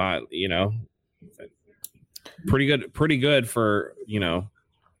 Pretty good for,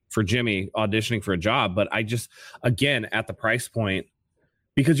 for Jimmy auditioning for a job. But I just, again, at the price point,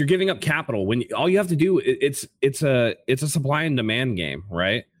 because you're giving up capital when all you have to do, it's a supply and demand game,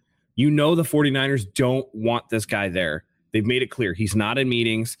 right? The 49ers don't want this guy there. They've made it clear. He's not in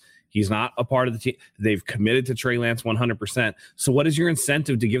meetings. He's not a part of the team. They've committed to Trey Lance 100%. So what is your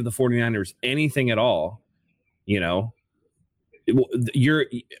incentive to give the 49ers anything at all? You're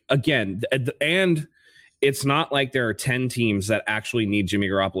again, and it's not like there are 10 teams that actually need Jimmy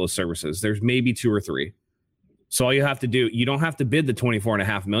Garoppolo's services. There's maybe 2 or 3. So all you have to do, you don't have to bid the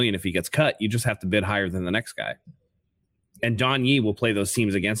 $24.5 million if he gets cut. You just have to bid higher than the next guy. And Don Yee will play those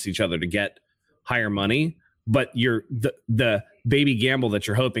teams against each other to get higher money. But the baby gamble that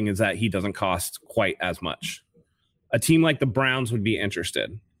you're hoping is that he doesn't cost quite as much. A team like the Browns would be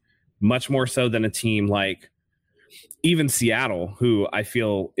interested, much more so than a team like even Seattle, who I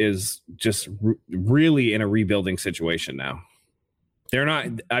feel is just really in a rebuilding situation now. They're not.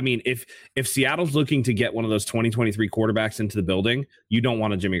 I mean, if Seattle's looking to get one of those 2023 quarterbacks into the building, you don't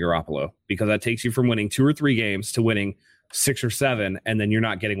want a Jimmy Garoppolo because that takes you from winning 2 or 3 games to winning 6 or 7, and then you're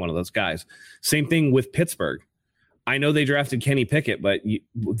not getting one of those guys. Same thing with Pittsburgh. I know they drafted Kenny Pickett, but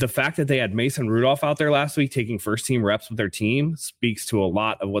the fact that they had Mason Rudolph out there last week taking first-team reps with their team speaks to a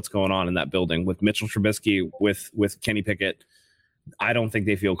lot of what's going on in that building with Mitchell Trubisky, with Kenny Pickett. I don't think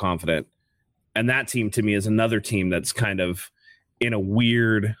they feel confident. And that team, to me, is another team that's kind of in a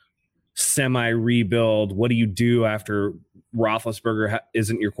weird semi-rebuild. What do you do after Roethlisberger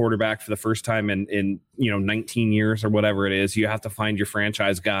isn't your quarterback for the first time in 19 years or whatever it is? You have to find your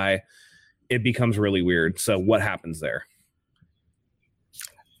franchise guy. It becomes really weird. So what happens there?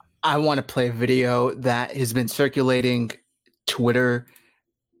 I want to play a video that has been circulating Twitter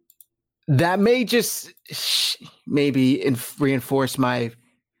that may just reinforce my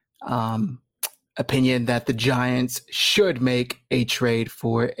opinion that the Giants should make a trade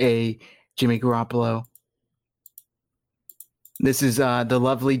for a Jimmy Garoppolo. This is the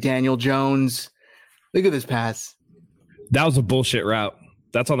lovely Daniel Jones. Look at this pass. That was a bullshit route.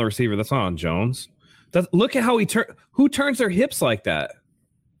 That's on the receiver. That's not on Jones. Look at how who turns their hips like that?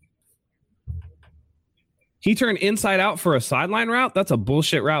 He turned inside out for a sideline route? That's a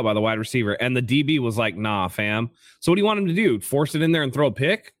bullshit route by the wide receiver. And the DB was like, nah, fam. So what do you want him to do? Force it in there and throw a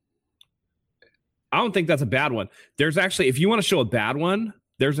pick? I don't think that's a bad one. There's actually, if you want to show a bad one,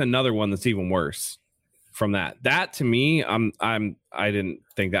 there's another one that's even worse from that. That to me, I didn't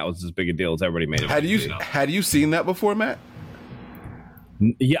think that was as big a deal as everybody made it. Had you seen that before, Matt?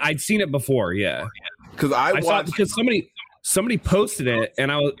 Yeah, I'd seen it before. Yeah, because I saw it because somebody posted it,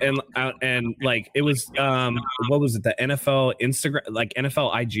 and I was and like it was what was it, the NFL Instagram, like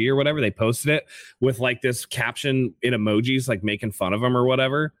NFL IG or whatever, they posted it with like this caption in emojis like making fun of him or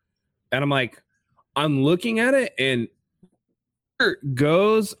whatever, and I'm looking at it, and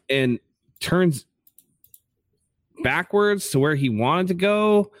goes and turns backwards to where he wanted to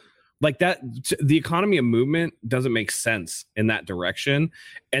go. Like that, the economy of movement doesn't make sense in that direction.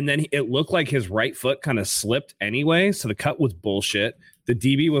 And then it looked like his right foot kind of slipped anyway. So the cut was bullshit. The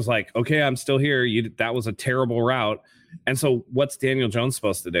DB was like, okay, I'm still here. That was a terrible route. And so what's Daniel Jones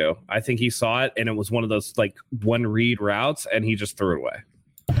supposed to do? I think he saw it, and it was one of those like one read routes, and he just threw it away.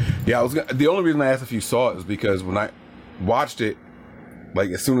 Yeah, the only reason I asked if you saw it is because when I watched it,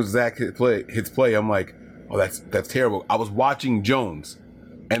 like as soon as Zach hits play, I'm like, oh, that's terrible. I was watching Jones.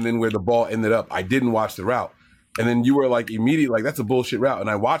 And then where the ball ended up, I didn't watch the route. And then you were like immediately like, that's a bullshit route. And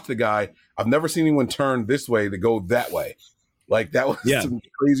I watched the guy. I've never seen anyone turn this way to go that way. Like that was some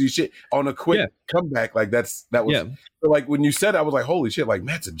crazy shit on a quick comeback. Like that was like when you said it, I was like, holy shit, like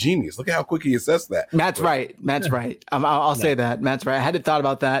Matt's a genius. Look at how quick he assessed that. Matt's right. I'll say that. Matt's right. I hadn't thought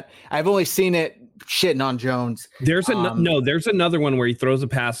about that. I've only seen it shitting on Jones. There's another one where he throws a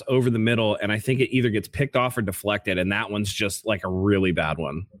pass over the middle, and I think it either gets picked off or deflected, and that one's just like a really bad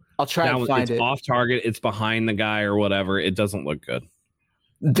one. I'll try and find it. It's off target. It's behind the guy or whatever. It doesn't look good.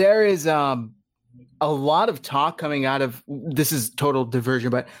 There is a lot of talk coming out of, this is total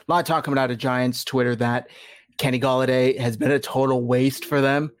diversion, but a lot of talk coming out of Giants Twitter that Kenny Golladay has been a total waste for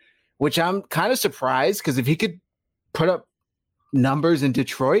them, which I'm kind of surprised, because if he could put up numbers in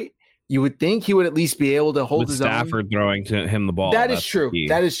Detroit, you would think he would at least be able to hold his Stafford own. Throwing to him the ball. That is true.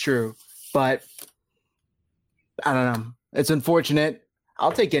 That is true. But I don't know. It's unfortunate.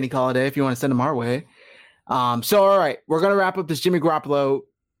 I'll take Kenny Golladay if you want to send him our way. So, all right, we're going to wrap up this Jimmy Garoppolo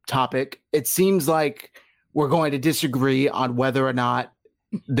topic. It seems like we're going to disagree on whether or not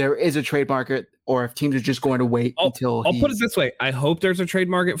there is a trade market, or if teams are just going to wait until I'll put it this way. I hope there's a trade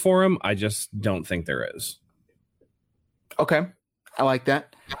market for him. I just don't think there is. Okay. I like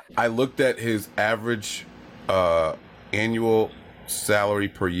that. I looked at his average annual salary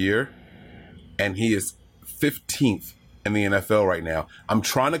per year, and he is 15th in the NFL right now. I'm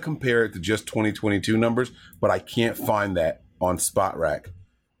trying to compare it to just 2022 numbers, but I can't find that on SpotRack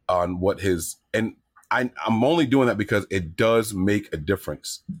on what his, and I'm only doing that because it does make a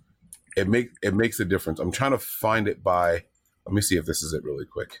difference. It makes a difference. I'm trying to find it by, let me see if this is it really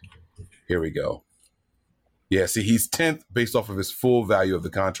quick. Here we go. Yeah, see, he's 10th based off of his full value of the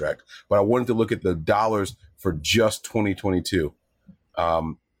contract, but I wanted to look at the dollars for just 2022.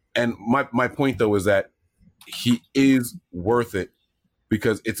 And my point, though, is that he is worth it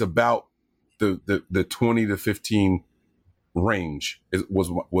because it's about the 20 to 15 range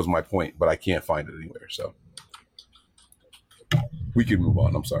was my point, but I can't find it anywhere. So we can move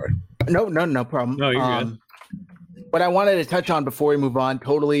on. I'm sorry. No problem. No, you're good. What I wanted to touch on before we move on,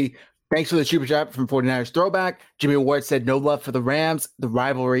 totally. Thanks for the super chat from 49ers Throwback. Jimmy Ward said, no love for the Rams, the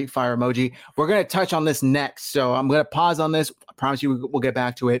rivalry, fire emoji. We're going to touch on this next. So I'm going to pause on this. I promise you we'll get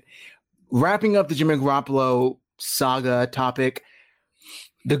back to it. Wrapping up the Jimmy Garoppolo saga topic,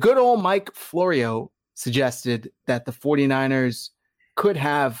 the good old Mike Florio suggested that the 49ers could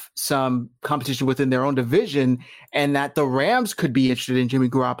have some competition within their own division and that the Rams could be interested in Jimmy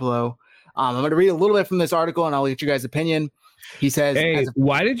Garoppolo. I'm going to read a little bit from this article and I'll get you guys' opinion. He says, hey,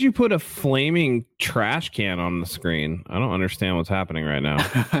 why did you put a flaming trash can on the screen? I don't understand what's happening right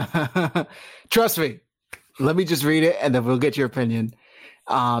now. Trust me. Let me just read it and then we'll get your opinion.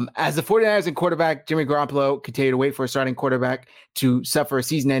 As the 49ers and quarterback Jimmy Garoppolo continue to wait for a starting quarterback to suffer a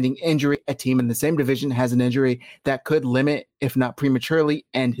season-ending injury, a team in the same division has an injury that could limit, if not prematurely,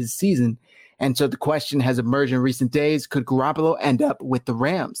 end his season. And so the question has emerged in recent days, could Garoppolo end up with the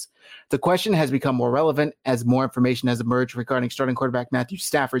Rams? The question has become more relevant as more information has emerged regarding starting quarterback Matthew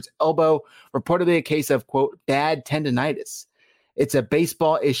Stafford's elbow, reportedly a case of, quote, bad tendonitis. It's a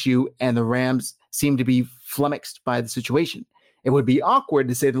baseball issue, and the Rams seem to be flummoxed by the situation. It would be awkward,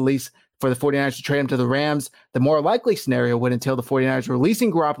 to say the least, for the 49ers to trade him to the Rams. The more likely scenario would entail the 49ers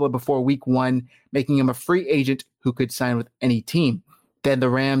releasing Garoppolo before week 1, making him a free agent who could sign with any team. Then the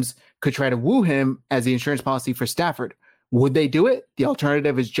Rams could try to woo him as the insurance policy for Stafford. Would they do it? The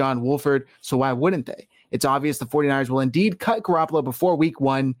alternative is John Wolford, so why wouldn't they? It's obvious the 49ers will indeed cut Garoppolo before week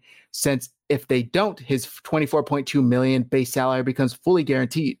 1, since if they don't, his $24.2 million base salary becomes fully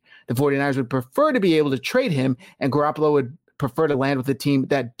guaranteed. The 49ers would prefer to be able to trade him, and Garoppolo would prefer to land with a team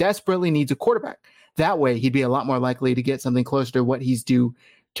that desperately needs a quarterback. That way, he'd be a lot more likely to get something closer to what he's due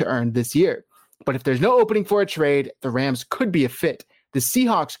to earn this year. But if there's no opening for a trade, the Rams could be a fit. The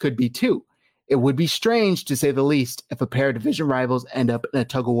Seahawks could be too. It would be strange, to say the least, if a pair of division rivals end up in a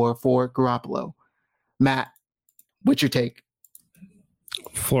tug-of-war for Garoppolo. Matt, what's your take?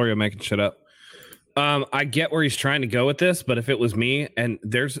 Florio making shit up. I get where he's trying to go with this, but if it was me, and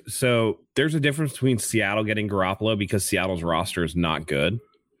there's a difference between Seattle getting Garoppolo because Seattle's roster is not good,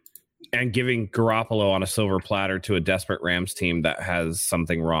 and giving Garoppolo on a silver platter to a desperate Rams team that has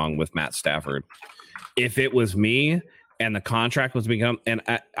something wrong with Matt Stafford. If it was me and the contract was become, and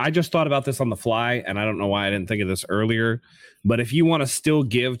I just thought about this on the fly, and I don't know why I didn't think of this earlier, but if you want to still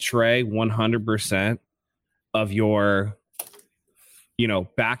give Trey 100% of your,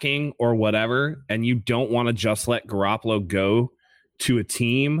 backing or whatever, and you don't want to just let Garoppolo go to a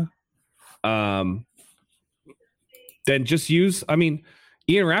team, then just use, Ian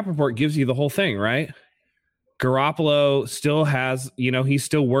Rappaport gives you the whole thing, right? Garoppolo still has, he's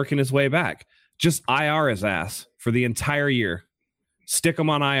still working his way back. Just IR his ass for the entire year. Stick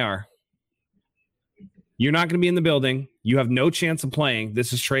him on IR. You're not going to be in the building. You have no chance of playing.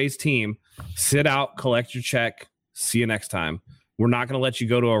 This is Trey's team. Sit out, collect your check. See you next time. We're not going to let you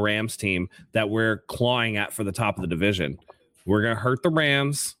go to a Rams team that we're clawing at for the top of the division. We're going to hurt the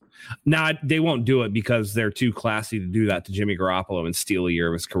Rams. Now, they won't do it because they're too classy to do that to Jimmy Garoppolo and steal a year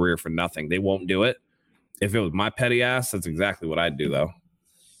of his career for nothing. They won't do it. If it was my petty ass, that's exactly what I'd do, though.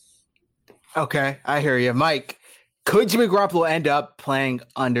 Okay, I hear you. Mike, could Jimmy Garoppolo end up playing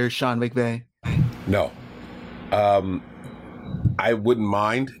under Sean McVay? No. I wouldn't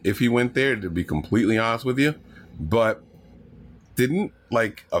mind if he went there, to be completely honest with you. But didn't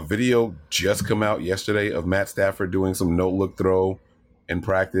a video just come out yesterday of Matt Stafford doing some no-look throw in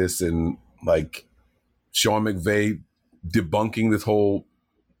practice, and Sean McVay debunking this whole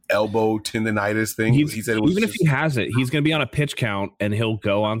elbow tendonitis thing? He said it was even if he has it, he's going to be on a pitch count and he'll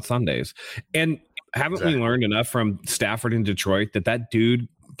go on Sundays. And haven't we learned enough from Stafford in Detroit that dude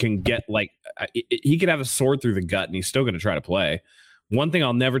can get he could have a sword through the gut and he's still going to try to play. One thing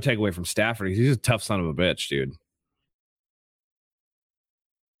I'll never take away from Stafford is he's a tough son of a bitch, dude.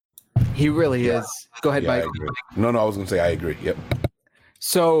 He really is. Go ahead, Mike. No, I was going to say I agree. Yep.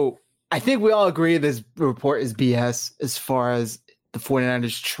 So I think we all agree this report is BS as far as the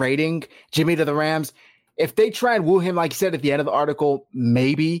 49ers trading Jimmy to the Rams. If they try and woo him, like you said at the end of the article,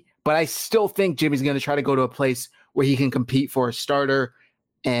 maybe. But I still think Jimmy's going to try to go to a place where he can compete for a starter,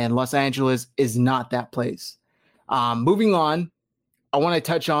 and Los Angeles is not that place. Moving on, I want to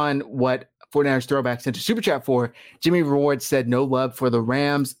touch on what 49ers Throwback sent to Super Chat for. Jimmy Reward said, no love for the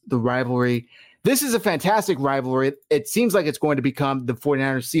Rams, the rivalry. This is a fantastic rivalry. It seems like it's going to become the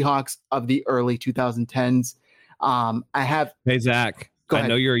 49ers Seahawks of the early 2010s. Hey, Zach, I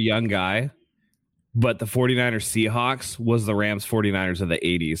know you're a young guy, but the 49ers Seahawks was the Rams 49ers of the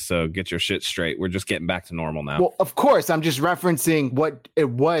 80s. So get your shit straight. We're just getting back to normal now. Well, of course, I'm just referencing what it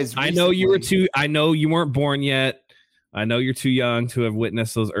was recently. I know you weren't born yet. I know you're too young to have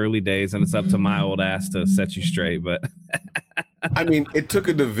witnessed those early days, and it's up to my old ass to set you straight. But it took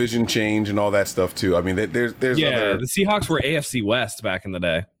a division change and all that stuff too. There's the Seahawks were AFC West back in the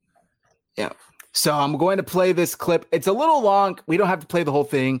day. Yeah. So I'm going to play this clip. It's a little long. We don't have to play the whole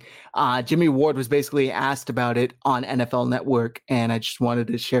thing. Jimmy Ward was basically asked about it on NFL Network, and I just wanted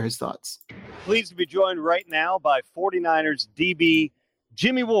to share his thoughts. Pleased to be joined right now by 49ers DB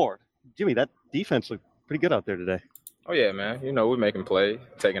Jimmy Ward. Jimmy, that defense looked pretty good out there today. Oh, yeah, man. We're making plays,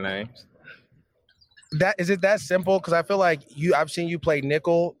 taking names. Is it that simple? Because I feel like I've seen you play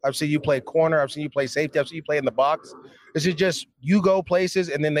nickel. I've seen you play corner. I've seen you play safety. I've seen you play in the box. Is it just you go places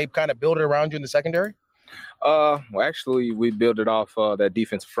and then they kind of build it around you in the secondary? Well, actually, we build it off that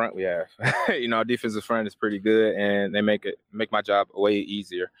defensive front we have. Our defensive front is pretty good, and they make my job way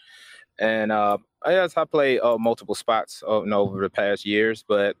easier. And I play multiple spots over the past years,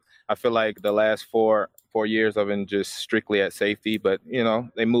 but I feel like the last four years I've been just strictly at safety, but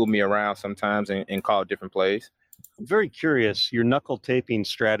they move me around sometimes and call different plays. I'm very curious, your knuckle taping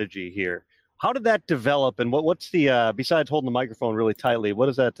strategy here. How did that develop, and what's the besides holding the microphone really tightly, what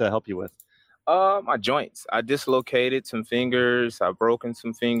does that help you with? My joints. I dislocated some fingers. I've broken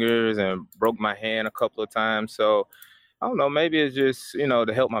some fingers and broke my hand a couple of times. So I don't know. Maybe it's just,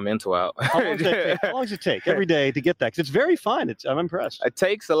 to help my mental out. How long does it take every day to get that? Because it's very fine. I'm impressed. It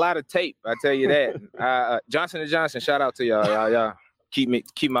takes a lot of tape. I tell you that. Johnson & Johnson, shout out to y'all. Y'all keep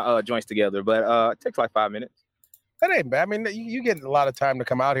my joints together. But it takes like 5 minutes. That ain't bad. You get a lot of time to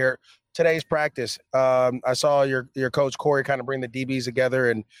come out here. today's practice, I saw your coach Corey kind of bring the DBs together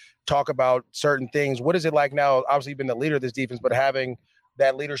and talk about certain things. What is it like now? Obviously, you've been the leader of this defense, but having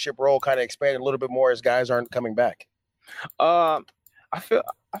that leadership role kind of expanded a little bit more as guys aren't coming back. I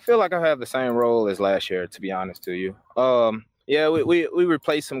feel like I have the same role as last year, to be honest to you. Yeah, we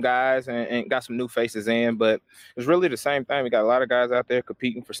replaced some guys and got some new faces in, but it's really the same thing. We got a lot of guys out there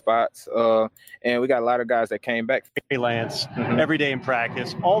competing for spots, and we got a lot of guys that came back. Hey, Lance, every day in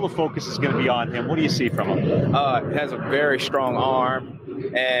practice, all the focus is going to be on him. What do you see from him? He has a very strong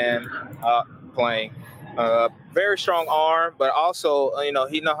arm and playing. Very strong arm, but also,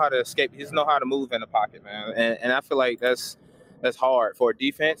 he know how to escape. He know how to move in the pocket, man. And I feel like that's hard for a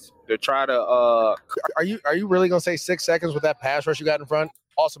defense to try to. Are you really gonna say 6 seconds with that pass rush you got in front?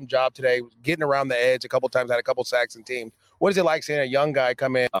 Awesome job today, getting around the edge a couple times, had a couple sacks and team. What is it like seeing a young guy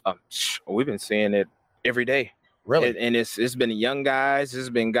come in? We've been seeing it every day. Really? And it's been young guys. It's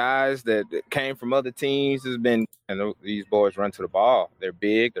been guys that came from other teams. And these boys run to the ball. They're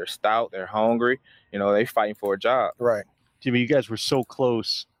big. They're stout. They're hungry. They're fighting for a job. Right. Jimmy, you guys were so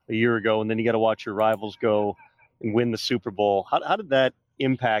close a year ago, and then you got to watch your rivals go and win the Super Bowl. How did that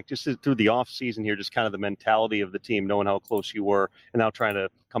impact just through the off season here, just kind of the mentality of the team, knowing how close you were and now trying to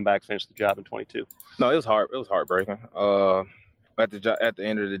come back, finish the job in 22? No, it was hard. It was heartbreaking. At the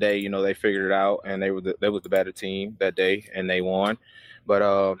end of the day, they figured it out, and they was the better team that day, and they won. But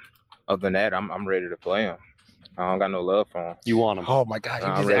other than that, I'm ready to play them. I don't got no love for them. You want them? Oh my God!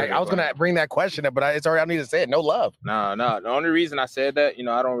 I was gonna bring that question up, but it's already. I need to say it. No love. No. The only reason I said that,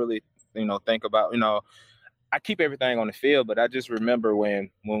 I don't really, think about, I keep everything on the field, but I just remember when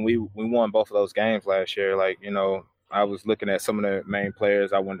we won both of those games last year. Like, I was looking at some of the main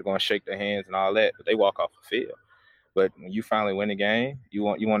players. I wanted to go and shake their hands and all that, but they walk off the field. But when you finally win the game, you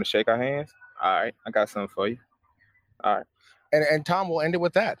want to shake our hands? All right, I got something for you. All right. And Tom, will end it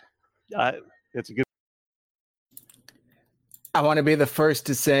with that. It's a good. I want to be the first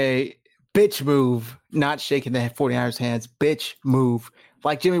to say, bitch move, not shaking the 49ers hands, bitch move.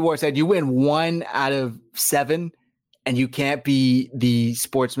 Like Jimmy Ward said, you win 1 out of 7 and you can't be the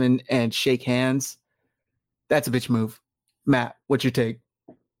sportsman and shake hands. That's a bitch move. Matt, what's your take?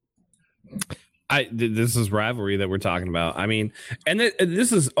 This is rivalry that we're talking about. I mean, and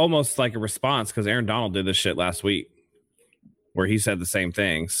this is almost like a response because Aaron Donald did this shit last week where he said the same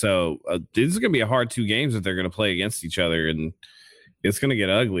thing. So this is going to be a hard 2 games that they're going to play against each other, and it's going to get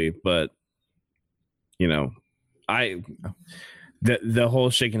ugly. But, the whole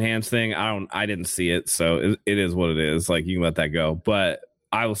shaking hands thing, I didn't see it. So it is what it is. Like, you can let that go. But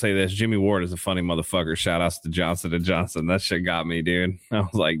I will say this, Jimmy Ward is a funny motherfucker. Shout outs to Johnson & Johnson. That shit got me, dude. I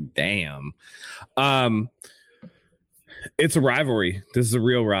was like, damn. It's a rivalry. This is a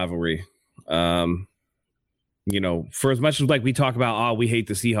real rivalry. For as much as like we talk about, we hate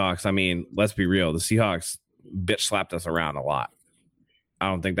the Seahawks. I mean, let's be real. The Seahawks bitch slapped us around a lot. I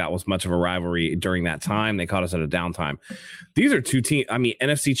don't think that was much of a rivalry during that time. They caught us at a downtime. These are 2 teams. I mean,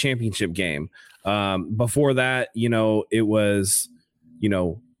 NFC Championship game. Before that, it was,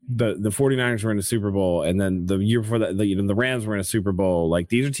 the 49ers were in the Super Bowl, and then the year before that, the Rams were in a Super Bowl. Like,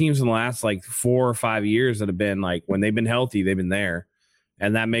 these are teams in the last like 4 or 5 years that have been like, when they've been healthy, they've been there.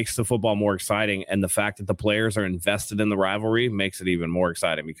 And that makes the football more exciting. And the fact that the players are invested in the rivalry makes it even more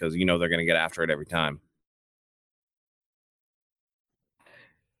exciting because, they're going to get after it every time.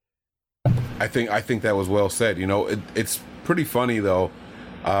 I think that was well said. It's pretty funny though.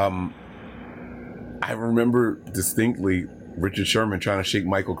 I remember distinctly Richard Sherman trying to shake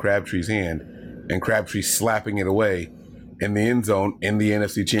Michael Crabtree's hand and Crabtree slapping it away in the end zone in the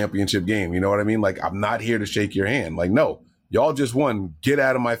NFC Championship game. You know what I mean? Like, I'm not here to shake your hand. Like, no, y'all just won. Get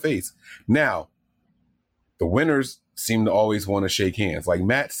out of my face. Now, the winners seem to always want to shake hands. Like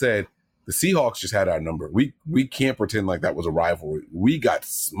Matt said, the Seahawks just had our number. We can't pretend like that was a rivalry. We got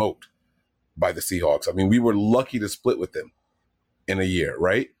smoked by the Seahawks. I mean, we were lucky to split with them in a year,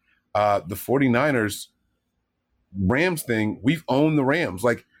 right? The 49ers Rams thing, we've owned the Rams.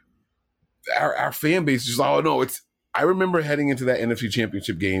 Like, our fan base is just, I remember heading into that NFC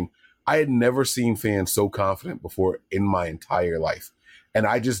Championship game, I had never seen fans so confident before in my entire life. And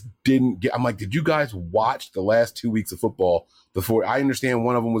I just I'm like, did you guys watch the last 2 weeks of football before? I understand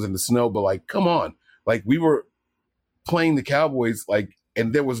one of them was in the snow, but like, come on. Like, we were playing the Cowboys, like,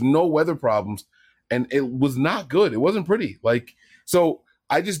 and there was no weather problems, and it was not good. It wasn't pretty. Like, so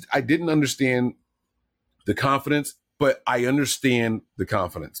I didn't understand the confidence, but I understand the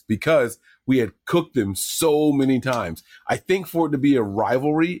confidence because we had cooked them so many times. I think for it to be a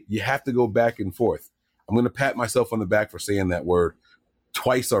rivalry, you have to go back and forth. I'm going to pat myself on the back for saying that word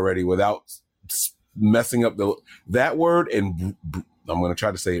twice already without messing up that word and I'm going to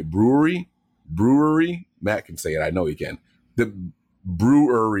try to say it, brewery. Matt can say it. I know he can. The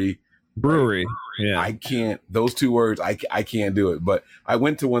brewery. Yeah. I can't, those two words, I can't do it. But I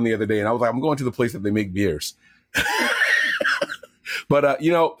went to one the other day and I was like, I'm going to the place that they make beers. But,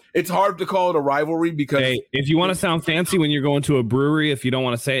 it's hard to call it a rivalry because. Hey, if you want to sound fancy when you're going to a brewery, if you don't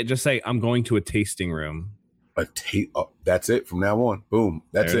want to say it, just say, I'm going to a tasting room. That's it from now on. Boom.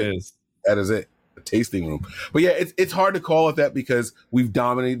 That's there it. That is it. A tasting room. But yeah, it's hard to call it that because we've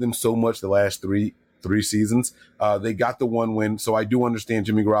dominated them so much the last three seasons. They got the one win. So I do understand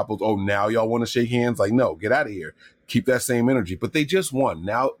Jimmy Garoppolo's, now y'all want to shake hands? Like, no, get out of here. Keep that same energy. But they just won.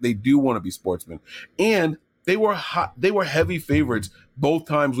 Now they do want to be sportsmen. And they were heavy favorites both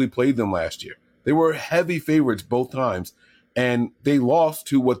times we played them last year. They were heavy favorites both times. And they lost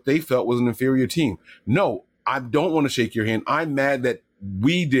to what they felt was an inferior team. No, I don't want to shake your hand. I'm mad that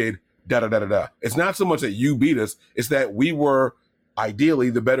we did da-da-da-da-da. It's not so much that you beat us. It's that we were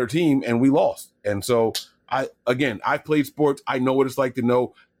ideally the better team and we lost. And so I've played sports. I know what it's like to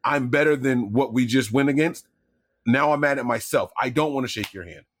know I'm better than what we just went against. Now I'm mad at myself. I don't want to shake your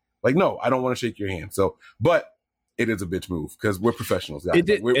hand. Like, no, I don't want to shake your hand. So, but it is a bitch move because we're professionals, guys.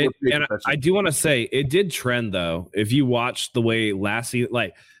 I do want to say it did trend though. If you watch the way last season,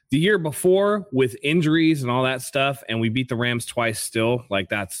 like the year before with injuries and all that stuff, and we beat the Rams twice still, like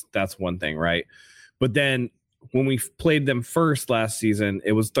that's one thing, right? But then when we played them first last season,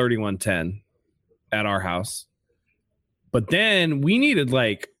 it was 31-10 at our house. But then we needed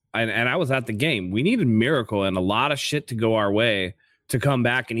and I was at the game, we needed miracle and a lot of shit to go our way to come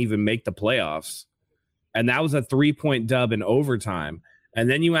back and even make the playoffs. And that was a 3-point dub in overtime. And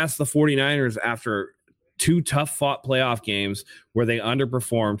then you ask the 49ers after 2 tough fought playoff games where they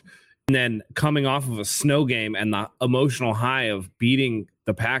underperformed, and then coming off of a snow game and the emotional high of beating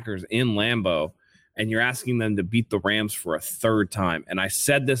the Packers in Lambeau, and you're asking them to beat the Rams for a third time. And I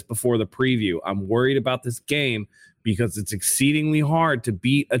said this before the preview. I'm worried about this game because it's exceedingly hard to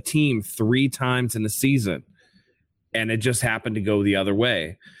beat a team 3 times in a season. And it just happened to go the other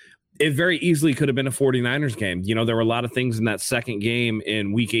way. It very easily could have been a 49ers game. There were a lot of things in that second game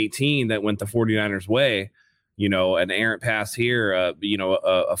in week 18 that went the 49ers way. An errant pass here,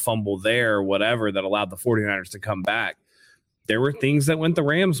 a fumble there, or whatever that allowed the 49ers to come back. There were things that went the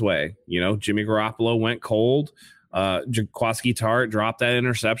Rams way. Jimmy Garoppolo went cold. Jaquiski Tartt dropped that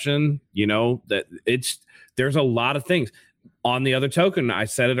interception. There's a lot of things. On the other token, I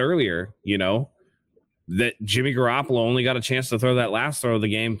said it earlier, that Jimmy Garoppolo only got a chance to throw that last throw of the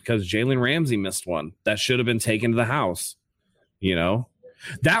game because Jalen Ramsey missed one that should have been taken to the house.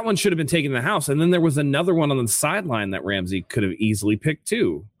 That one should have been taken to the house. And then there was another one on the sideline that Ramsey could have easily picked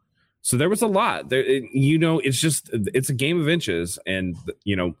too. So there was a lot there. It's a game of inches. And,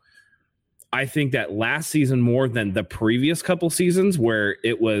 I think that last season more than the previous couple seasons where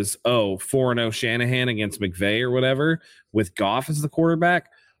it was, 4-0 Shanahan against McVay or whatever with Goff as the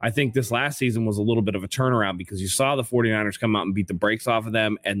quarterback. I think this last season was a little bit of a turnaround because you saw the 49ers come out and beat the brakes off of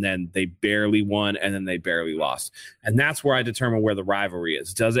them, and then they barely won, and then they barely lost. And that's where I determine where the rivalry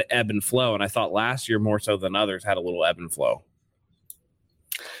is. Does it ebb and flow? And I thought last year, more so than others, had a little ebb and flow.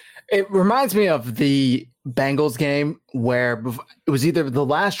 It reminds me of the Bengals game where it was either the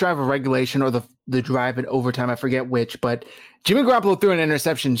last drive of regulation or the drive in overtime. I forget which, but Jimmy Garoppolo threw an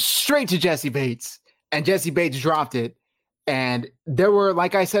interception straight to Jesse Bates, and Jesse Bates dropped it. And there were,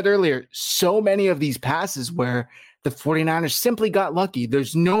 like I said earlier, so many of these passes where the 49ers simply got lucky.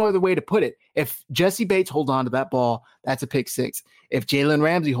 There's no other way to put it. If Jesse Bates holds on to that ball, that's a pick 6. If Jalen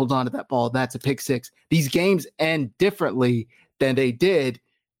Ramsey holds on to that ball, that's a pick 6. These games end differently than they did.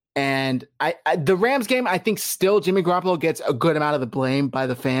 And the Rams game, I think still Jimmy Garoppolo gets a good amount of the blame by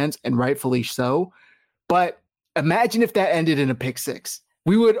the fans, and rightfully so. But imagine if that ended in a pick 6.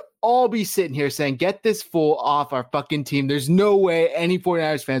 We would all be sitting here saying, get this fool off our fucking team. There's no way any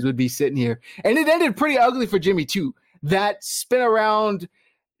 49ers fans would be sitting here. And it ended pretty ugly for Jimmy too. That spin around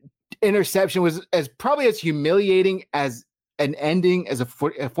interception was probably as humiliating as an ending as a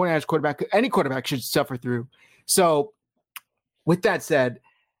 49ers quarterback, any quarterback should suffer through. So with that said,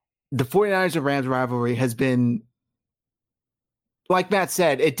 the 49ers and Rams rivalry has been, like Matt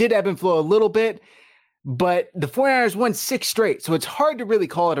said, it did ebb and flow a little bit. But the 49ers won 6 straight, so it's hard to really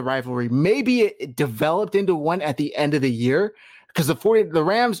call it a rivalry. Maybe it developed into one at the end of the year because the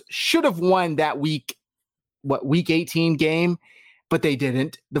Rams should have won that week 18 game, but they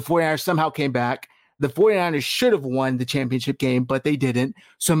didn't. The 49ers somehow came back. The 49ers should have won the championship game, but they didn't.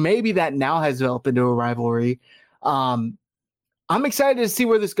 So maybe that now has developed into a rivalry. I'm excited to see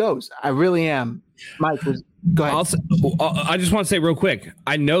where this goes. I really am. Mike, Go ahead. I just want to say real quick,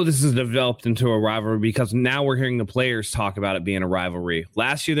 I know this has developed into a rivalry because now we're hearing the players talk about it being a rivalry.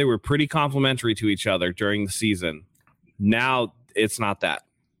 Last year, they were pretty complimentary to each other during the season. Now it's not that.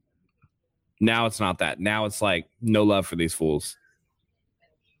 Now it's like no love for these fools.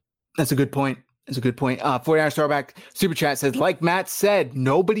 That's a good point. 49ers Throwback Super Chat says, like Matt said,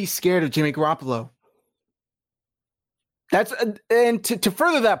 nobody's scared of Jimmy Garoppolo. And to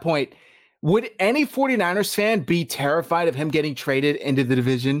further that point, would any 49ers fan be terrified of him getting traded into the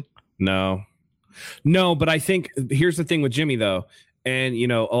division? No, but I think here's the thing with Jimmy, though. And,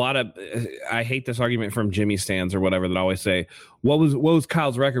 a lot of I hate this argument from Jimmy stands or whatever that always say, what was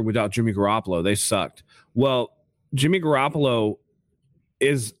Kyle's record without Jimmy Garoppolo? They sucked. Well, Jimmy Garoppolo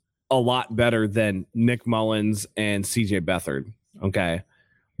is a lot better than Nick Mullins and CJ Beathard. Okay.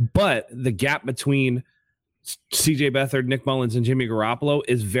 But the gap between CJ Beathard, Nick Mullins, and Jimmy Garoppolo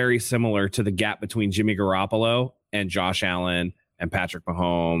is very similar to the gap between Jimmy Garoppolo and Josh Allen and Patrick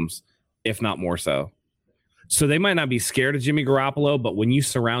Mahomes, if not more so. So they might not be scared of Jimmy Garoppolo, but when you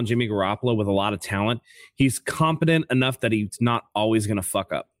surround Jimmy Garoppolo with a lot of talent, he's competent enough that he's not always going to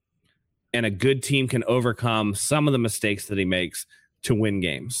fuck up. And a good team can overcome some of the mistakes that he makes to win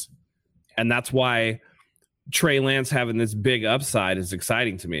games. And that's why Trey Lance having this big upside is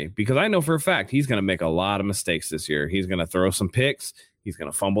exciting to me, because I know for a fact he's going to make a lot of mistakes this year. He's going to throw some picks. He's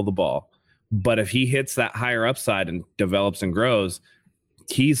going to fumble the ball. But if he hits that higher upside and develops and grows,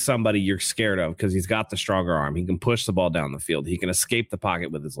 he's somebody you're scared of because he's got the stronger arm. He can push the ball down the field. He can escape the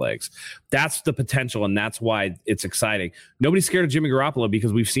pocket with his legs. That's the potential, and that's why it's exciting. Nobody's scared of Jimmy Garoppolo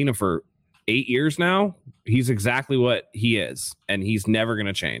because we've seen him for 8 years now. He's exactly what he is, and he's never going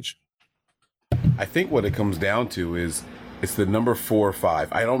to change. I think what it comes down to is it's the number 4 or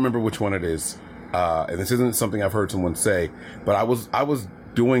 5. I don't remember which one it is. And this isn't something I've heard someone say, but I was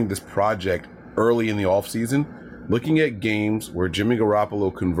doing this project early in the offseason, looking at games where Jimmy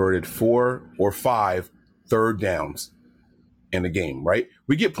Garoppolo converted 4 or 5 third downs in a game, right?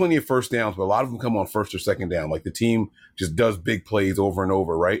 We get plenty of first downs, but a lot of them come on first or second down. Like the team just does big plays over and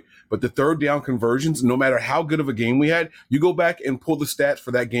over, right? But the third down conversions, no matter how good of a game we had, you go back and pull the stats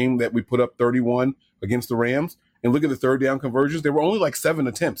for that game that we put up 31 against the Rams and look at the third down conversions. There were only like 7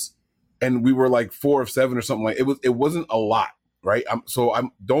 attempts and we were like 4 of 7 or something like it. It wasn't a lot, right?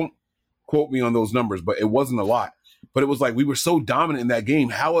 Don't quote me on those numbers, but it wasn't a lot. But it was like we were so dominant in that game.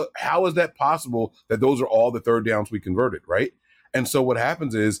 How is that possible that those are all the third downs we converted, right? And so what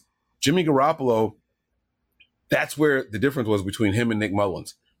happens is Jimmy Garoppolo, that's where the difference was between him and Nick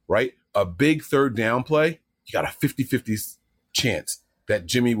Mullins, right? A big third down play, you got a 50-50 chance that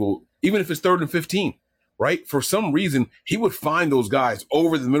Jimmy will, even if it's 3rd and 15, right? For some reason, he would find those guys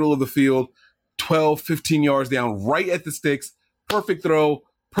over the middle of the field, 12, 15 yards down, right at the sticks, perfect throw,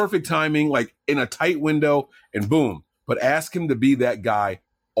 perfect timing, like in a tight window, and boom. But ask him to be that guy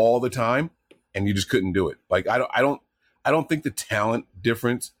all the time, and you just couldn't do it. Like I don't think the talent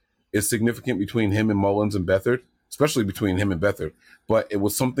difference is significant between him and Mullins and Beathard, especially between him and Beathard. But it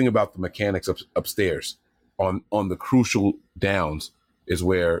was something about the mechanics upstairs on the crucial downs is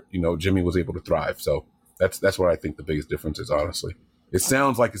where, Jimmy was able to thrive. So that's what I think the biggest difference is, honestly. It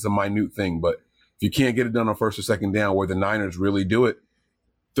sounds like it's a minute thing, but if you can't get it done on first or second down where the Niners really do it,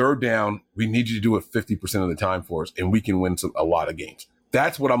 third down, we need you to do it 50% of the time for us, and we can win a lot of games.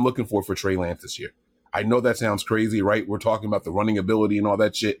 That's what I'm looking for Trey Lance this year. I know that sounds crazy, right? We're talking about the running ability and all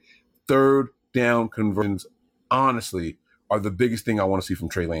that shit. Third down conversions, honestly, are the biggest thing I want to see from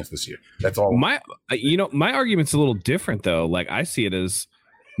Trey Lance this year. That's all. My argument's a little different, though. Like, I see it as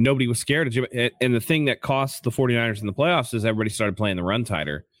nobody was scared of Jimmy. And the thing that cost the 49ers in the playoffs is everybody started playing the run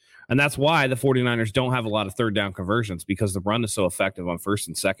tighter. And that's why the 49ers don't have a lot of third down conversions, because the run is so effective on first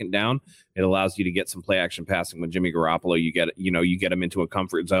and second down. It allows you to get some play action passing with Jimmy Garoppolo. You get him into a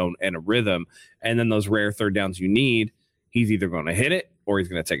comfort zone and a rhythm. And then those rare third downs you need, he's either going to hit it or he's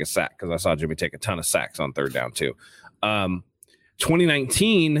going to take a sack, because I saw Jimmy take a ton of sacks on third down too.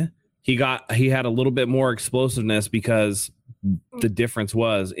 2019, he had a little bit more explosiveness because the difference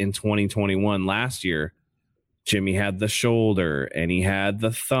was in 2021 last year, Jimmy had the shoulder and he had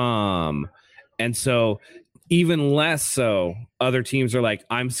the thumb. And so even less so, other teams are like,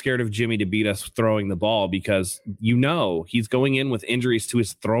 I'm scared of Jimmy to beat us throwing the ball, because he's going in with injuries to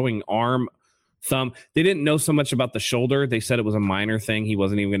his throwing arm, thumb. They didn't know so much about the shoulder. They said it was a minor thing. He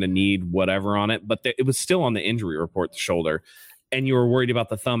wasn't even going to need whatever on it, but it was still on the injury report, the shoulder. And you were worried about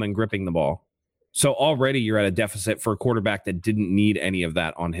the thumb and gripping the ball. So already you're at a deficit for a quarterback that didn't need any of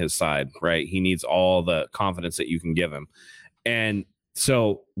that on his side, right? He needs all the confidence that you can give him. And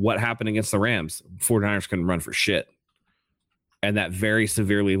so what happened against the Rams? 49ers couldn't run for shit. And that very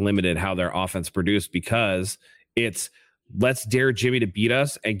severely limited how their offense produced, because it's let's dare Jimmy to beat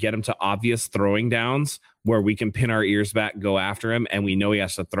us and get him to obvious throwing downs where we can pin our ears back, go after him, and we know he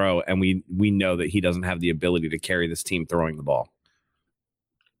has to throw, and we know that he doesn't have the ability to carry this team throwing the ball.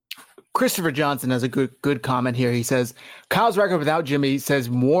 Christopher Johnson has a good comment here. He says, Kyle's record without Jimmy says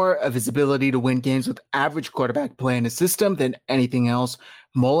more of his ability to win games with average quarterback play in his system than anything else.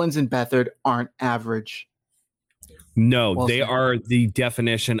 Mullins and Beathard aren't average. No, well, they are the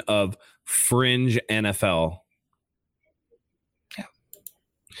definition of fringe NFL. Yeah.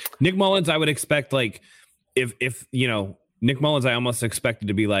 Nick Mullins, I would expect, like, if you know, Nick Mullins, I almost expected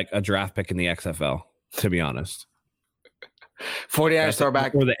to be like a draft pick in the XFL, to be honest. 49ers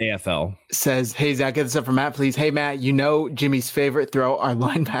throwback or the AFL says, hey, Zach, get this up for Matt, please. Hey, Matt, you know Jimmy's favorite throw are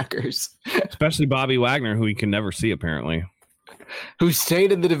linebackers. Especially Bobby Wagner, who you can never see, apparently. Who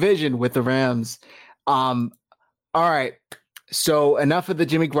stayed in the division with the Rams. All right, so enough of the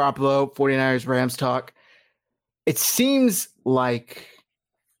Jimmy Garoppolo 49ers Rams talk. It seems like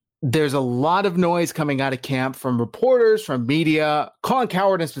there's a lot of noise coming out of camp from reporters, from media, Colin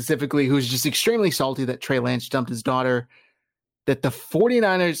Cowherd specifically, who's just extremely salty that Trey Lance dumped his daughter, that the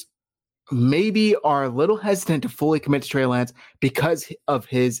 49ers maybe are a little hesitant to fully commit to Trey Lance because of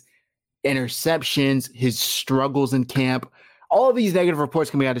his interceptions, his struggles in camp. All of these negative reports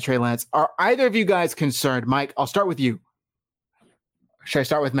coming out of Trey Lance. Are either of you guys concerned? Mike, I'll start with you. Should I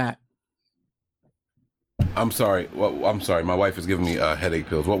start with Matt? I'm sorry. Well, I'm sorry. My wife is giving me headache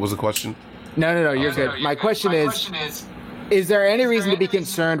pills. What was the question? No, you're good. My question is there any reason to be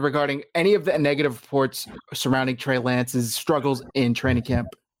concerned regarding any of the negative reports surrounding Trey Lance's struggles in training camp?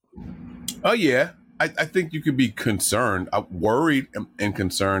 Oh, yeah. I think you could be concerned. Worried and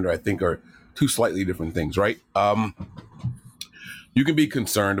concerned, I think, are two slightly different things, right? You can be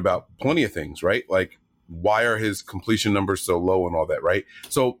concerned about plenty of things, right? Like, why are his completion numbers so low and all that, right?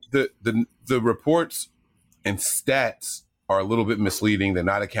 So the reports and stats are a little bit misleading. They're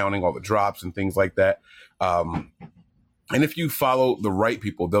not accounting all the drops and things like that. And if you follow the right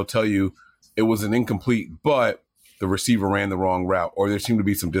people, they'll tell you it was an incomplete, but the receiver ran the wrong route, or there seemed to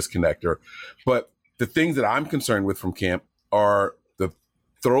be some disconnect. But the things that I'm concerned with from camp are the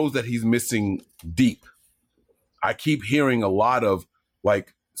throws that he's missing deep. I keep hearing a lot of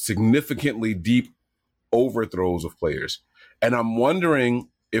like significantly deep overthrows of players. And I'm wondering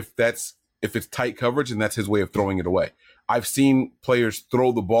if it's tight coverage and that's his way of throwing it away. I've seen players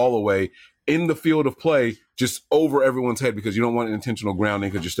throw the ball away in the field of play just over everyone's head because you don't want an intentional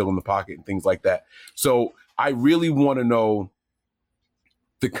grounding because you're still in the pocket and things like that. So I really want to know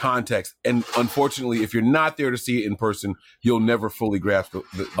the context. And unfortunately, if you're not there to see it in person, you'll never fully grasp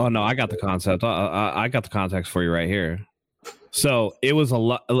the Oh, no, I got the concept. I got the context for you right here. So it was a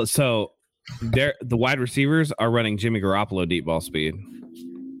lot. So the wide receivers are running Jimmy Garoppolo deep ball speed.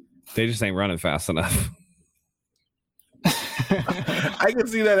 They just ain't running fast enough. I can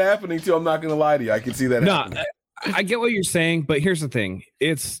see that happening too. I'm not going to lie to you. I can see that happening. I get what you're saying, but here's the thing.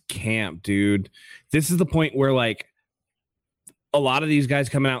 It's camp, dude. This is the point where, like, a lot of these guys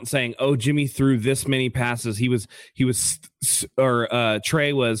coming out and saying, oh, Jimmy threw this many passes.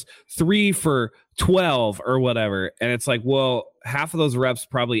 Trey was 3 for 12 or whatever. And it's like, well, half of those reps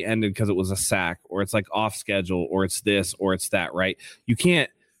probably ended because it was a sack, or it's like off schedule, or it's this, or it's that, right? You can't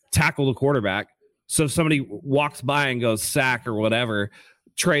tackle the quarterback. So if somebody walks by and goes sack or whatever,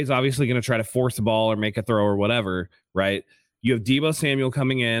 Trey's obviously going to try to force the ball or make a throw or whatever, right? You have Deebo Samuel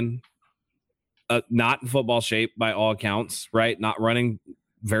coming in, not in football shape by all accounts, right? Not running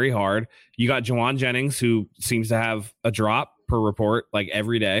very hard. You got Juwan Jennings, who seems to have a drop per report like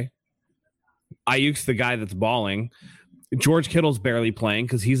every day. Ayuk's the guy that's balling. George Kittle's barely playing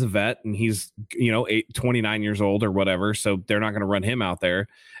because he's a vet and he's, 29 years old or whatever. So they're not going to run him out there.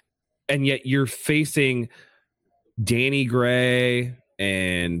 And yet you're facing Danny Gray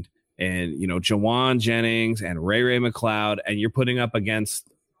and Juwan Jennings and Ray McLeod, and you're putting up against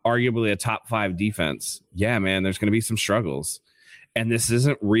arguably a top 5 defense. Yeah, man, there's going to be some struggles. And this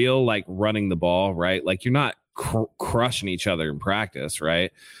isn't real, like, running the ball, right? Like, you're not crushing each other in practice,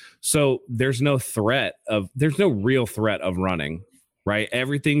 right? So there's no real threat of running, right?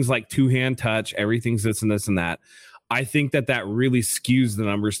 Everything's like 2-hand touch. Everything's this and this and that. I think that really skews the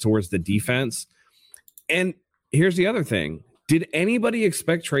numbers towards the defense. And here's the other thing. Did anybody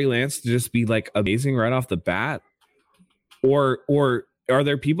expect Trey Lance to just be like amazing right off the bat? Or are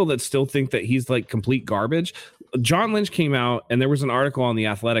there people that still think that he's like complete garbage? John Lynch came out and there was an article on The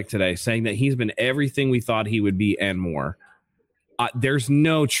Athletic today saying that he's been everything we thought he would be and more. there's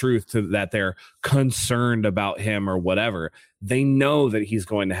no truth to that. They're concerned about him or whatever. They know that he's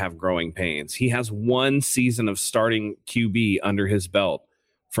going to have growing pains. He has one season of starting QB under his belt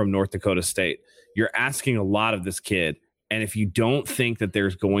from North Dakota State. You're asking a lot of this kid. And if you don't think that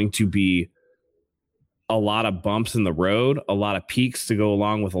there's going to be a lot of bumps in the road, a lot of peaks to go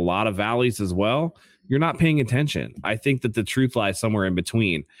along with a lot of valleys as well, you're not paying attention. I think that the truth lies somewhere in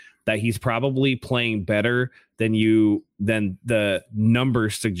between, that he's probably playing better than the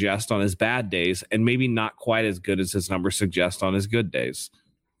numbers suggest on his bad days, and maybe not quite as good as his numbers suggest on his good days.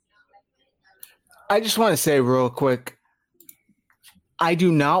 I just want to say real quick, I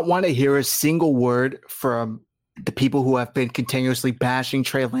do not want to hear a single word from the people who have been continuously bashing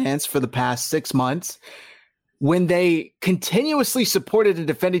Trey Lance for the past 6 months when they continuously supported and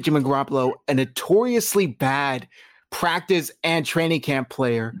defended Jimmy Garoppolo, a notoriously bad practice and training camp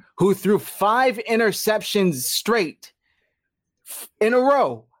player who threw 5 interceptions straight in a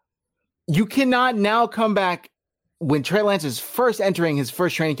row. You cannot now come back when Trey Lance is first entering his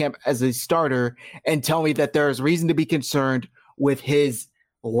first training camp as a starter and tell me that there is reason to be concerned with his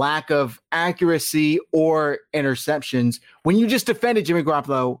lack of accuracy or interceptions when you just defended Jimmy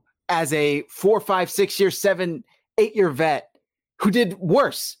Garoppolo as a 4, 5, 6 year, 7, 8 year vet who did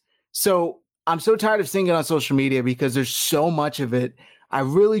worse. So I'm so tired of seeing it on social media because there's so much of it. I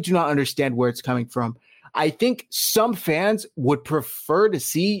really do not understand where it's coming from. I think some fans would prefer to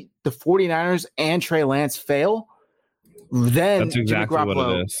see the 49ers and Trey Lance fail than Jimmy Garoppolo.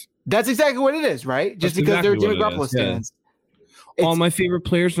 What it is. That's exactly what it is, right? Just because they're Jimmy Garoppolo stands. All my favorite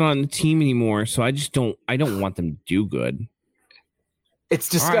players are not on the team anymore, so I don't want them to do good. It's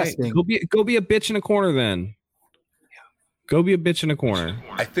disgusting. Right, go be a bitch in a corner then. Go be a bitch in a corner.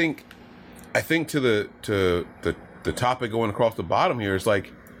 I think to the topic going across the bottom here is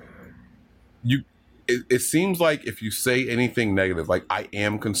like it seems like if you say anything negative, like I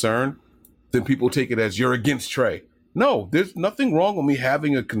am concerned, then people take it as you're against Trey. No, there's nothing wrong with me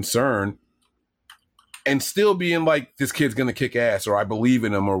having a concern and still being like, this kid's going to kick ass, or I believe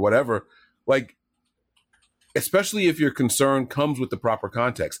in him, or whatever. Like, especially if your concern comes with the proper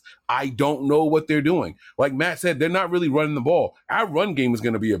context. I don't know what they're doing. Like Matt said, they're not really running the ball. Our run game is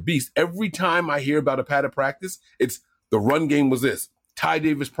going to be a beast. Every time I hear about a padded practice, it's the run game was this. Ty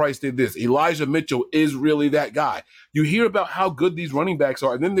Davis-Price did this. Elijah Mitchell is really that guy. You hear about how good these running backs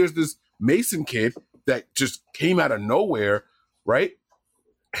are, and then there's this Mason kid that just came out of nowhere, right?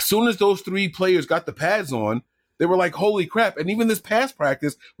 As soon as those 3 players got the pads on, they were like, holy crap. And even this past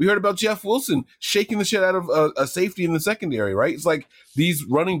practice, we heard about Jeff Wilson shaking the shit out of a safety in the secondary, right? It's like these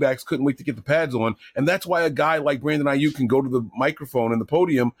running backs couldn't wait to get the pads on. And that's why a guy like Brandon Ayuk can go to the microphone and the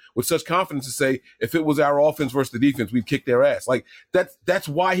podium with such confidence to say, if it was our offense versus the defense, we'd kick their ass. Like that's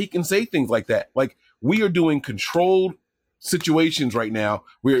why he can say things like that. Like, we are doing controlled situations right now.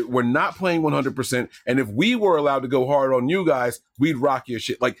 We're not playing 100%. And if we were allowed to go hard on you guys, we'd rock your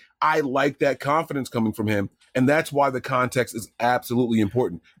shit. Like, I like that confidence coming from him. And that's why the context is absolutely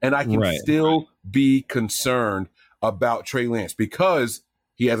important. And I can still be concerned about Trey Lance because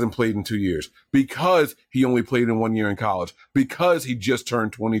he hasn't played in 2 years, because he only played in 1 year in college, because he just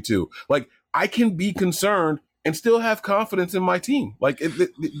turned 22. Like, I can be concerned and still have confidence in my team. Like,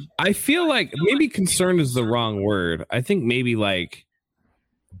 I feel like maybe concerned is the wrong word. I think maybe like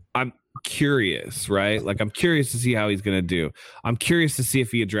I'm curious, right? Like, I'm curious to see how he's going to do. I'm curious to see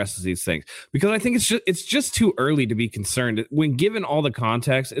if he addresses these things, because I think it's just too early to be concerned when given all the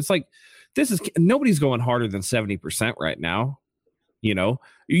context. It's like, nobody's going harder than 70% right now. You know,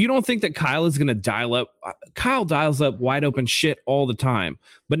 you don't think that Kyle is going to dial up. Kyle dials up wide open shit all the time.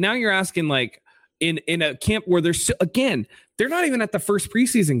 But now you're asking, like, in a camp where they're not even at the first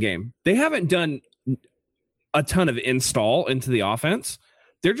preseason game. They haven't done a ton of install into the offense.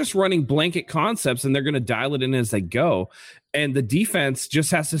 They're just running blanket concepts, and they're going to dial it in as they go. And the defense just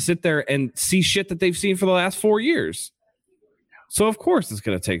has to sit there and see shit that they've seen for the last 4 years. So, of course, it's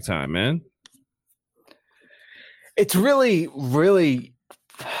going to take time, man. It's really, really,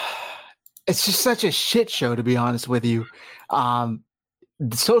 it's just such a shit show, to be honest with you. The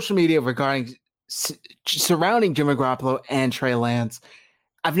social media surrounding Jimmy Garoppolo and Trey Lance,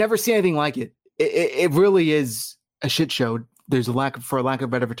 I've never seen anything like it. It really is a shit show. There's for a lack of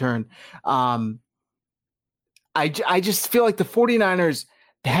a better term. I just feel like the 49ers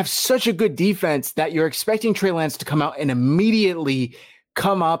have such a good defense that you're expecting Trey Lance to come out and immediately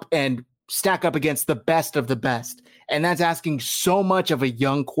come up and stack up against the best of the best. And that's asking so much of a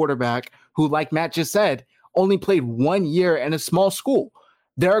young quarterback who, like Matt just said, only played 1 year in a small school.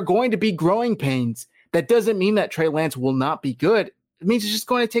 There are going to be growing pains. That doesn't mean that Trey Lance will not be good. It means it's just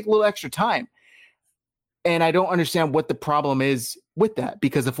going to take a little extra time. And I don't understand what the problem is with that,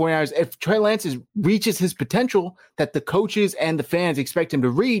 because the 49ers, if Trey Lance reaches his potential that the coaches and the fans expect him to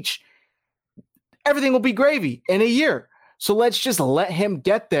reach, everything will be gravy in a year. So let's just let him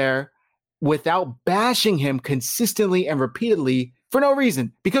get there without bashing him consistently and repeatedly for no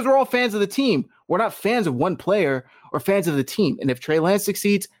reason, because we're all fans of the team. We're not fans of one player or fans of the team. And if Trey Lance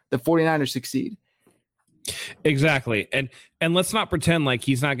succeeds, the 49ers succeed. Exactly. And let's not pretend like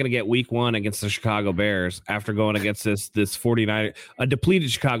he's not going to get week 1 against the Chicago Bears after going against this 49, a depleted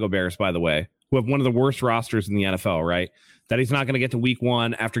Chicago Bears, by the way, who have one of the worst rosters in the NFL, right? That he's not going to get to week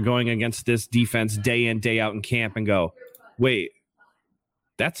 1 after going against this defense day in, day out in camp and go, wait,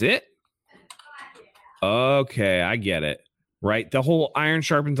 that's it? Okay, I get it. Right? The whole iron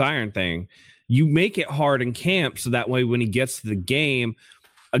sharpens iron thing. You make it hard in camp so that way when he gets to the game,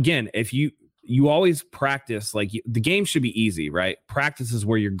 again, if you always practice, like the game should be easy, right? Practice is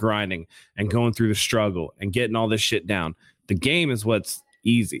where you're grinding and going through the struggle and getting all this shit down. The game is what's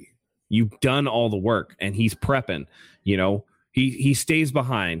easy. You've done all the work and he's prepping, he stays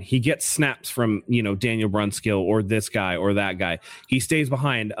behind. He gets snaps from, Daniel Brunskill or this guy or that guy. He stays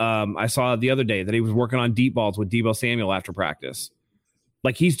behind. I saw the other day that he was working on deep balls with Deebo Samuel after practice.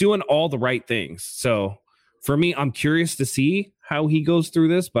 Like he's doing all the right things. So for me, I'm curious to see how he goes through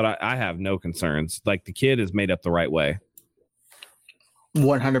this, but I have no concerns. Like the kid is made up the right way.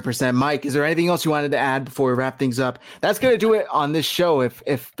 100%. Mike, is there anything else you wanted to add before we wrap things up? That's going to do it on this show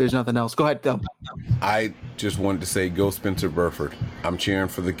if there's nothing else. Go ahead, Phil. I just wanted to say go Spencer Burford. I'm cheering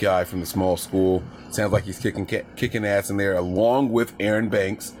for the guy from the small school. Sounds like he's kicking ass in there, along with Aaron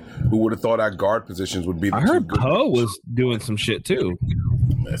Banks. Who would have thought our guard positions would be the I heard Poe was doing some shit too.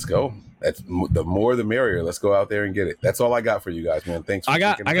 Let's go. That's the more the merrier. Let's go out there and get it. That's all I got for you guys, man. Thanks. I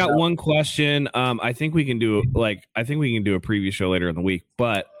got one question. I think we can do a preview show later in the week.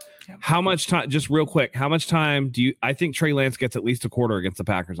 But how much time? Just real quick, how much time do you? I think Trey Lance gets at least a quarter against the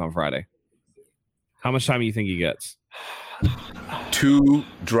Packers on Friday. How much time do you think he gets? 2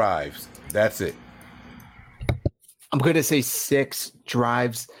 drives. That's it. I'm going to say 6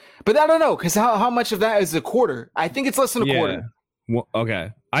 drives, but I don't know because how much of that is a quarter? I think it's less than a quarter. Well,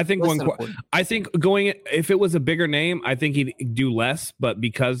 okay. I think I think if it was a bigger name, I think he'd do less, but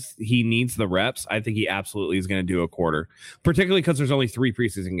because he needs the reps, I think he absolutely is going to do a quarter, particularly because there's only 3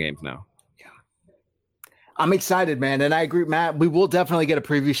 preseason games now. Yeah. I'm excited, man. And I agree, Matt, we will definitely get a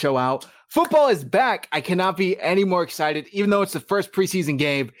preview show out. Football is back. I cannot be any more excited, even though it's the first preseason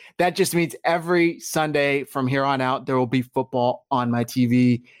game. That just means every Sunday from here on out, there will be football on my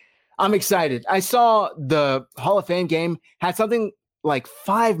TV. I'm excited. I saw the Hall of Fame game had something like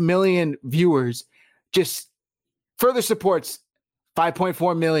 5 million viewers, just further supports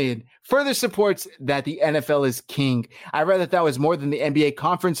 5.4 million, further supports that the NFL is king. I read that was more than the NBA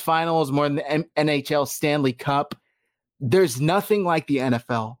conference finals, more than the NHL Stanley Cup. There's nothing like the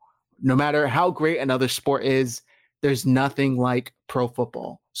NFL. No matter how great another sport is, there's nothing like pro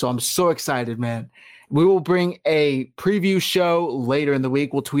football. So I'm so excited, man. We will bring a preview show later in the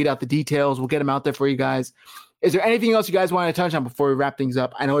week. We'll tweet out the details. We'll get them out there for you guys. Is there anything else you guys want to touch on before we wrap things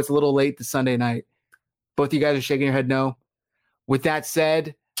up? I know it's a little late this Sunday night. Both of you guys are shaking your head no. With that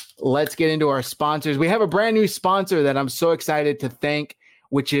said, let's get into our sponsors. We have a brand new sponsor that I'm so excited to thank,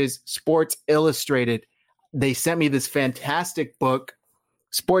 which is Sports Illustrated. They sent me this fantastic book,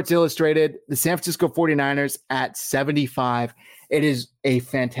 Sports Illustrated, the San Francisco 49ers at 75. It is a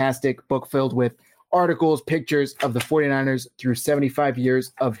fantastic book filled with articles, pictures of the 49ers through 75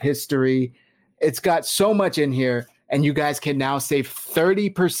 years of history. It's got so much in here, and you guys can now save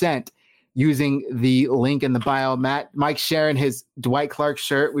 30% using the link in the bio. Mike's sharing his Dwight Clark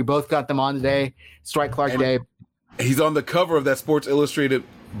shirt. We both got them on today. It's Dwight Clark Day. He's on the cover of that Sports Illustrated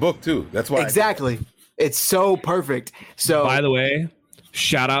book, too. That's why. Exactly. It's so perfect. So, by the way,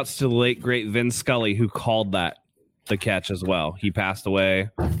 shout outs to the late, great Vin Scully, who called that the catch as well. He passed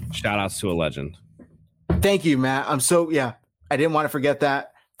away. Shout outs to a legend. Thank you, Matt. I didn't want to forget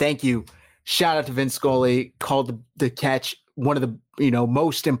that. Thank you. Shout out to Vince Scully, called the catch one of the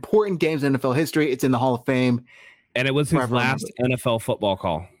most important games in NFL history. It's in the Hall of Fame. And it was his last NFL football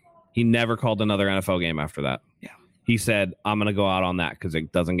call. He never called another NFL game after that. Yeah. He said, I'm going to go out on that because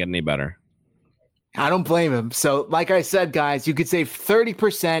it doesn't get any better. I don't blame him. So like I said, guys, you could save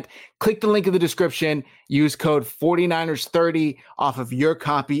 30%. Click the link in the description. Use code 49ers30 off of your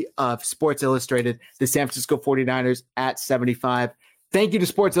copy of Sports Illustrated, the San Francisco 49ers at 75. Thank you to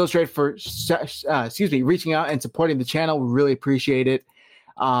Sports Illustrated for reaching out and supporting the channel. We really appreciate it.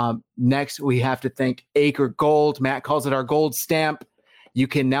 Next, we have to thank Acre Gold. Matt calls it our gold stamp. You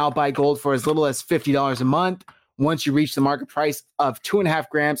can now buy gold for as little as $50 a month. Once you reach the market price of 2.5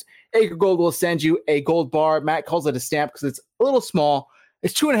 grams, Acre Gold will send you a gold bar. Matt calls it a stamp because it's a little small.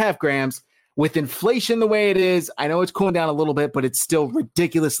 It's 2.5 grams. With inflation the way it is, I know it's cooling down a little bit, but it's still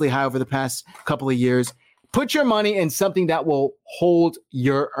ridiculously high over the past couple of years. Put your money in something that will hold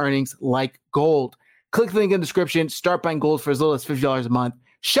your earnings like gold. Click the link in the description. Start buying gold for as little as $50 a month.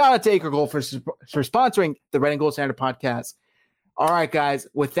 Shout out to Acre Gold for sponsoring the Red and Gold Standard podcast. All right, guys.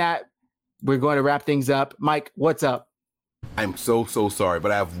 With that, we're going to wrap things up. Mike, what's up? I'm so sorry,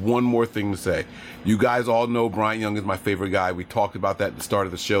 but I have one more thing to say. You guys all know Bryant Young is my favorite guy. We talked about that at the start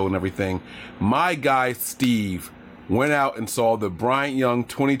of the show and everything. My guy, Steve, went out and saw the Bryant Young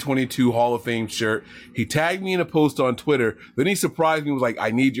 2022 Hall of Fame shirt. He tagged me in a post on Twitter. Then he surprised me, was like,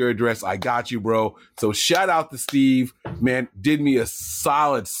 I need your address. I got you, bro. So shout out to Steve, man, did me a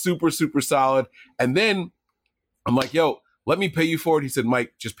solid, super solid. And then I'm like, yo, let me pay you for it. He said,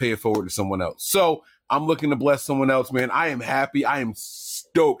 Mike, just pay it forward to someone else. So I'm looking to bless someone else, man. I am happy. I am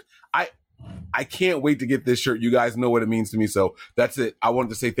stoked. I can't wait to get this shirt. You guys know what it means to me. So that's it. I wanted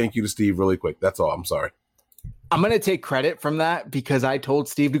to say thank you to Steve really quick. That's all. I'm sorry. I'm going to take credit from that because I told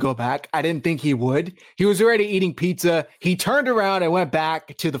Steve to go back. I didn't think he would. He was already eating pizza. He turned around and went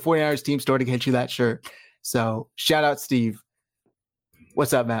back to the 49ers team store to get you that shirt. So shout out, Steve.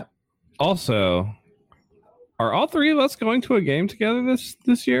 What's up, Matt? Also, are all three of us going to a game together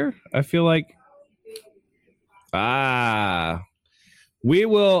this year? I feel like we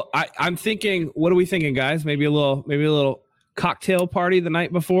will. I'm thinking, what are we thinking, guys? Maybe a little cocktail party the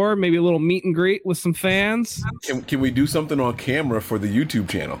night before, maybe a little meet and greet with some fans. Can we do something on camera for the YouTube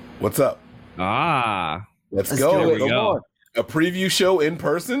channel? What's up? Let's go. Come on. A preview show in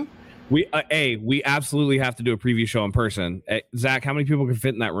person? We absolutely have to do a preview show in person. Zach, how many people can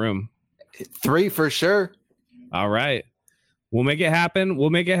fit in that room? 3 for sure. All right. We'll make it happen.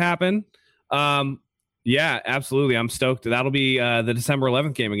 Yeah, absolutely. I'm stoked. That'll be the December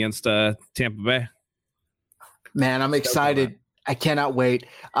 11th game against Tampa Bay. Man, I'm excited. I cannot wait.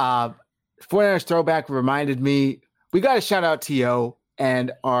 49ers Throwback reminded me, we got to shout out T.O.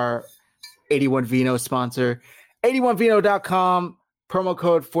 and our 81 Vino sponsor. 81vino.com, promo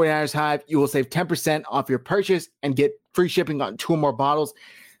code 49ers Hive. You will save 10% off your purchase and get free shipping on 2 or more bottles.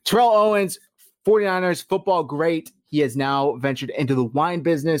 Terrell Owens, 49ers football great. He has now ventured into the wine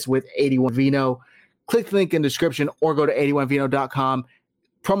business with 81 Vino. Click the link in the description or go to 81vino.com.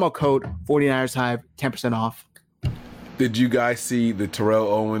 Promo code 49ers Hive, 10% off. Did you guys see the Terrell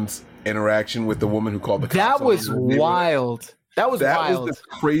Owens interaction with the woman who called the cops? That was wild. That was wild. Was the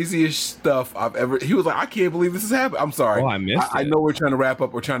craziest stuff I've ever. He was like, I can't believe this is happening. I'm sorry. Oh, I missed it. I know we're trying to wrap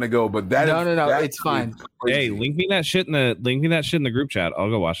up. We're trying to go, but that no, it's fine. Hey, link me that shit in the group chat. I'll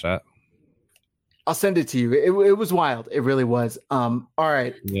go watch that. I'll send it to you. It was wild. It really was. All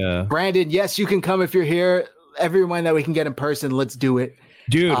right. Yeah. Brandon, yes, you can come if you're here. Everyone that we can get in person, let's do it.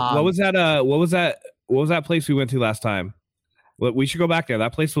 Dude, what was that place we went to last time? We should go back there.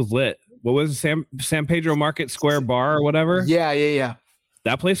 That place was lit. What was it, San Pedro Market Square Bar or whatever? Yeah.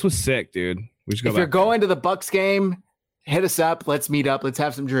 That place was sick, dude. We should go back. If you're going to the Bucks game, hit us up. Let's meet up. Let's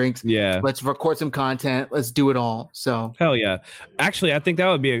have some drinks. Yeah. Let's record some content. Let's do it all. So hell yeah. Actually, I think that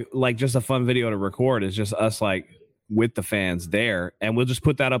would be just a fun video to record. Is just us with the fans there, and we'll just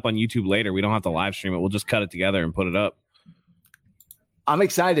put that up on YouTube later. We don't have to live stream it. We'll just cut it together and put it up. I'm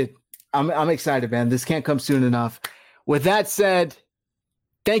excited. I'm excited, man. This can't come soon enough. With that said,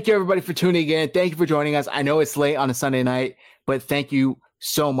 thank you everybody for tuning in. Thank you for joining us. I know it's late on a Sunday night, but thank you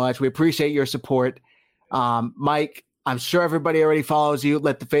so much. We appreciate your support. Mike, I'm sure everybody already follows you.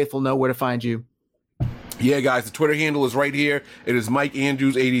 Let the faithful know where to find you. Yeah, guys, the Twitter handle is right here. It is Mike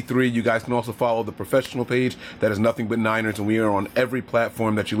Andrews 83. You guys can also follow the professional page. That is Nothing But Niners, and we are on every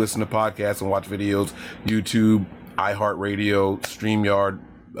platform that you listen to podcasts and watch videos, YouTube, iHeartRadio, StreamYard,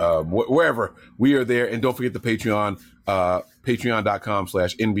 wherever. We are there. And don't forget the Patreon,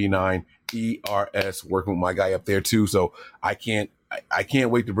 patreon.com/NB9ERS, working with my guy up there too. So I can't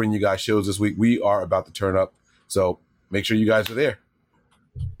wait to bring you guys shows this week. We are about to turn up. So make sure you guys are there.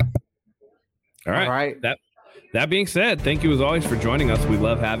 All right. That being said, thank you as always for joining us. We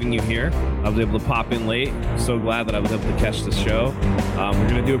love having you here. I was able to pop in late. So glad that I was able to catch the show. We're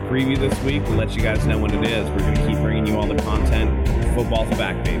going to do a preview this week. We'll let you guys know when it is. We're going to keep bringing you all the content. Football's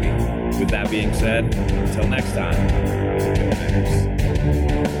back, baby. With that being said, until next time, go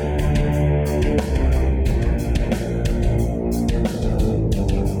Niners.